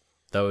you go.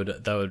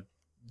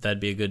 That'd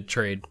be a good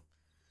trade.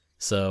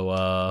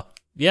 So,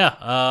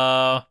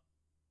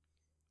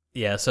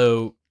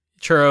 so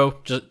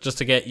Churro, just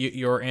to get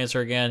your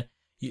answer again,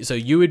 so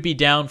you would be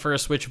down for a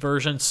Switch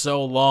version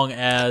so long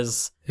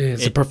as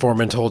the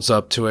performance holds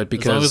up to it,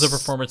 because as long as the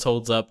performance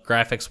holds up,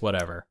 graphics,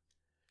 whatever.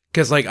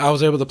 Because, like, I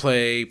was able to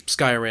play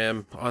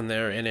Skyrim on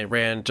there, and it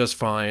ran just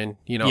fine.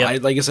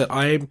 Yep. Like I said,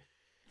 I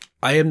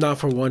am not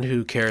for one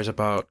who cares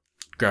about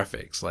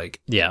graphics.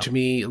 Like, to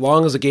me, as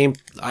long as I can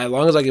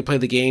play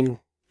the game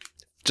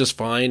just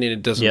fine, and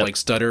it doesn't like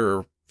stutter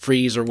or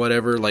freeze or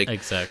whatever, like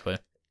exactly,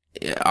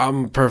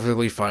 I'm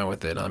perfectly fine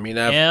with it. I mean,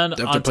 and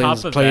on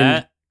top of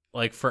that,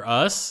 like for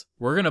us,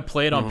 we're gonna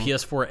play it on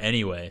PS4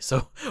 anyway,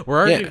 so we're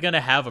already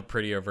gonna have a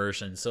prettier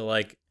version. So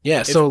like.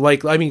 Yeah, so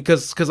like, I mean,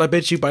 because I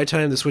bet you by the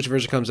time the Switch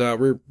version comes out,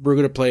 we're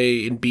going to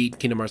play and beat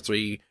Kingdom Hearts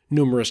 3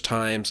 numerous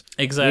times.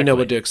 Exactly. We know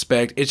what to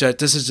expect. It's just,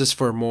 this is just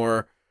for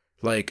more,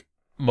 like...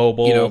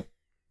 Mobile,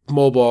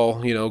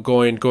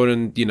 going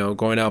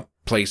out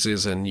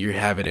places, and you're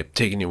having it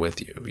taking you with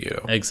you,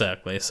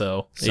 Exactly.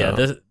 So.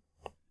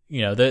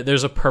 Yeah,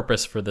 there's a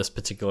purpose for this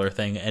particular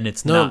thing, and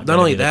it's not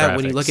only be the that, graphics.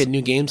 when you look at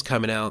new games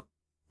coming out,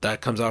 that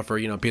comes out for,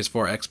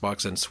 PS4,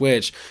 Xbox, and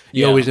Switch,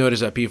 you always notice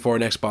that PS4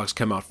 and Xbox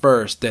come out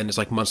first, then it's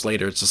like months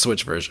later, it's the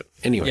Switch version.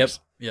 Anyways.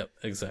 Yep,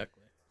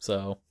 exactly.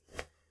 So,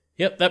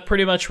 that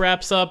pretty much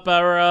wraps up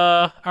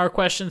our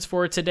questions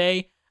for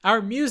today.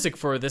 Our music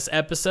for this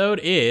episode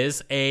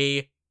is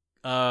a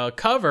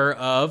cover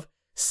of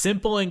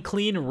Simple and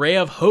Clean Ray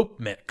of Hope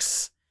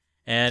Mix.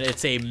 And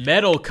it's a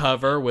metal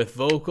cover with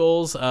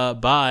vocals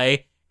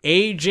by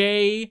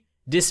AJ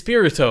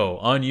Dispirito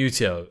on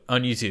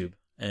YouTube.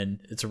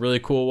 And it's a really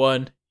cool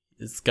one.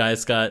 This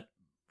guy's got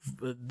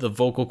the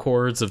vocal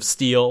cords of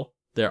steel.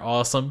 They're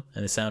awesome,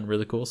 and they sound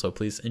really cool, so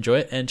please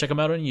enjoy it and check them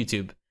out on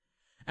YouTube.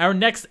 Our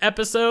next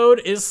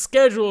episode is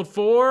scheduled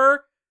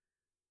for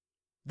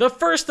the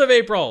 1st of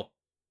April.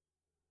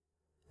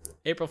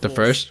 April Fool's.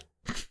 The 1st?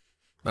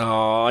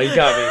 Oh, you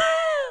got me.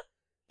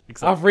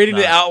 I'm reading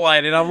the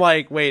outline, and I'm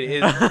like,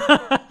 wait,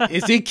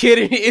 is he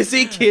kidding? Is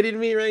he kidding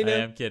me right now? I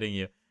am kidding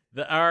you.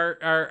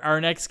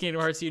 Our next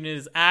Kingdom Hearts unit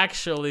is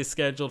actually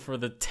scheduled for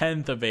the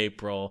 10th of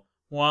April.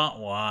 Wah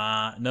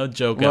wah. No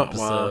joke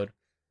episode.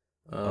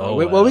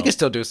 Well, we can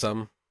still do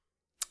some.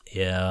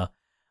 Yeah.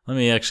 Let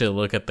me actually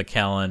look at the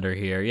calendar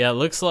here. Yeah, it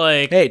looks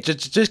like... Hey,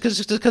 just because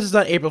it's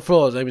not April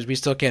Fool's, that means we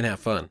still can't have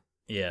fun.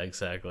 Yeah,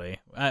 exactly.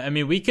 I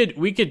mean, we could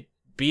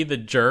be the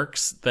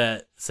jerks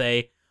that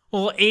say,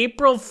 well,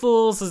 April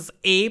Fool's is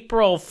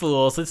April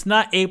Fool's. It's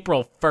not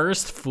April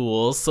 1st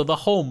Fool's, so the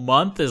whole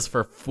month is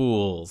for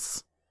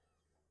fools.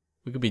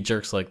 We could be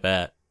jerks like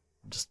that.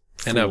 Just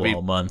fool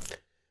all month.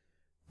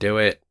 Do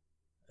it.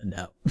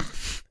 No.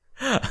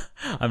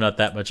 I'm not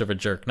that much of a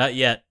jerk. Not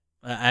yet.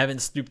 I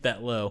haven't stooped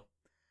that low.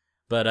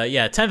 But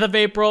yeah, 10th of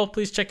April,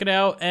 please check it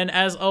out. And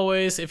as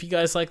always, if you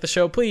guys like the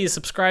show, please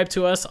subscribe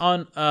to us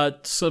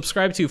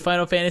subscribe to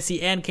Final Fantasy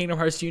and Kingdom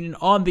Hearts Union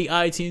on the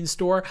iTunes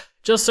Store.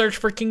 Just search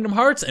for Kingdom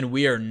Hearts and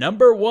we are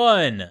number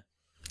 1.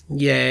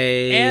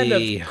 Yay. And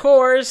of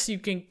course, you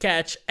can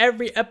catch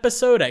every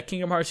episode at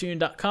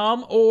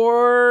KingdomHeartsUnion.com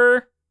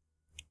or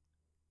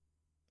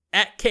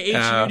at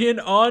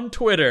KHUnion on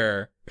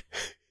Twitter.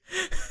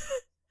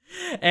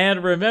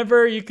 And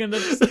remember, you can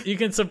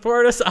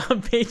support us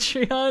on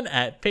Patreon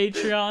at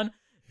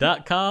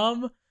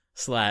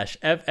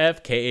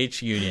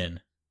patreon.com/FFKHUnion.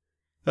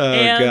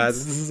 Oh, God,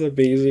 this is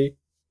amazing.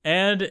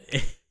 And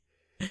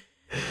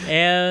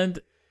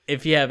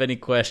if you have any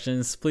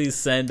questions, please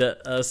send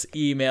us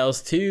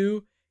emails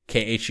to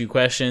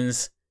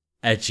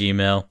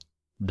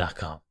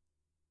khuquestions@gmail.com.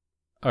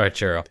 All right,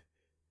 Churro.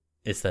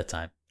 It's that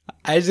time.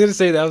 I was going to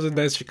say that was a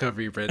nice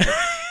recovery, Brendan.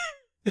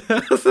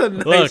 That was a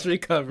nice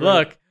recovery.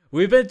 Look.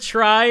 We've been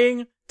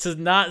trying to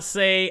not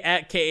say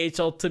at KH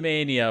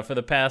Ultimania for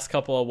the past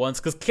couple of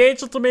ones because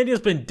KH Ultimania has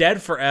been dead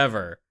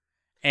forever.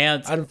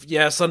 And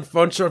yes,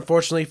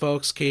 unfortunately,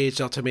 folks, KH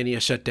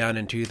Ultimania shut down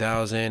in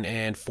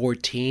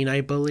 2014,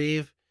 I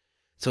believe.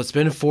 So it's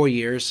been 4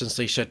 years since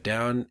they shut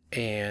down,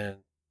 and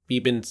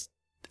we've been.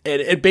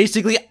 And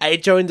basically, I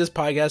joined this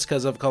podcast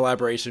because of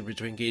collaboration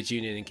between KH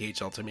Union and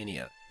KH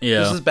Ultimania.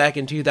 Yeah, this is back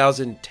in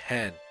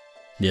 2010.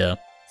 Yeah.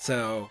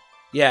 So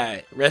yeah,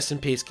 rest in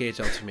peace,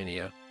 KH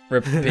Ultimania.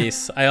 Rip in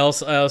peace. I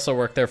also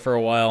worked there for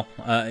a while.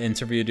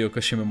 Interviewed Yoko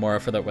Shimomura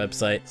for that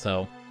website.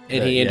 So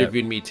and he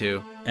interviewed me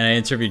too. And I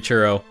interviewed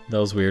Churro. That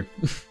was weird.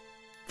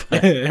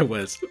 It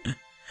was.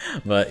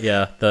 But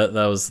yeah, that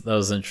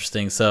was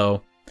interesting.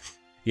 So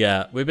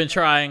yeah, we've been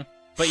trying.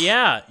 But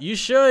yeah, you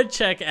should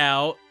check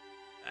out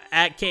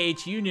at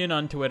KH Union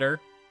on Twitter.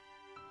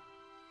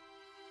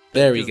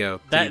 There we go.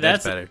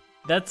 That's better.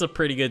 That's a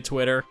pretty good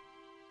Twitter.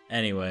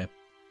 Anyway.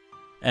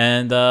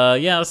 And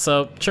yeah,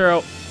 so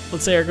Churro,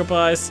 let's say our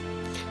goodbyes.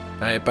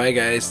 All right, bye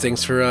guys.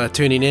 Thanks for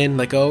tuning in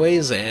like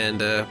always,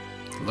 and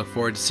look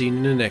forward to seeing you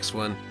in the next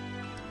one.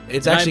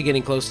 It's actually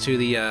getting close to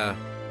the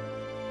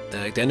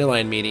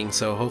Dandelion meeting,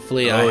 so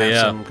hopefully I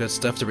have some good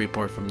stuff to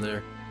report from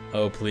there.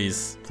 Oh,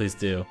 please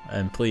do,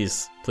 and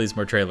please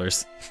more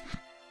trailers.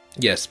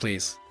 Yes,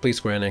 please,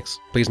 Square Enix,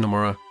 please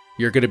Nomura.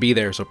 You're gonna be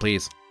there, so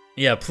please.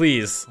 Yeah,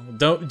 please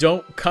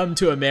don't come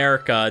to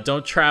America.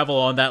 Don't travel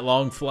on that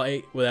long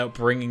flight without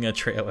bringing a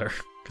trailer,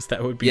 because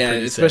that would be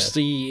pretty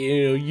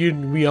especially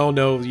sad. We all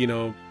know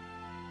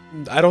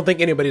I don't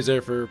think anybody's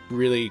there for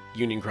really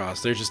Union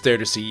Cross. They're just there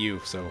to see you.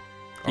 So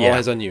all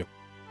eyes on you.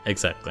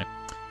 Exactly.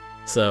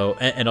 So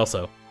and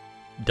also,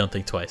 don't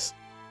think twice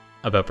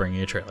about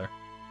bringing a trailer.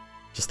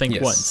 Just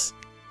think once.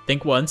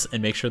 Think once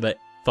and make sure that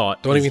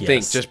thought. Don't even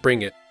think. Just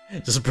bring it.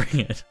 Just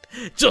bring it.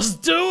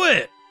 Just do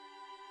it.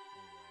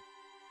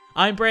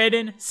 I'm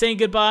Brandon, saying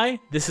goodbye.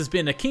 This has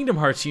been a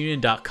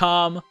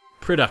KingdomHeartsUnion.com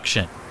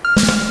production.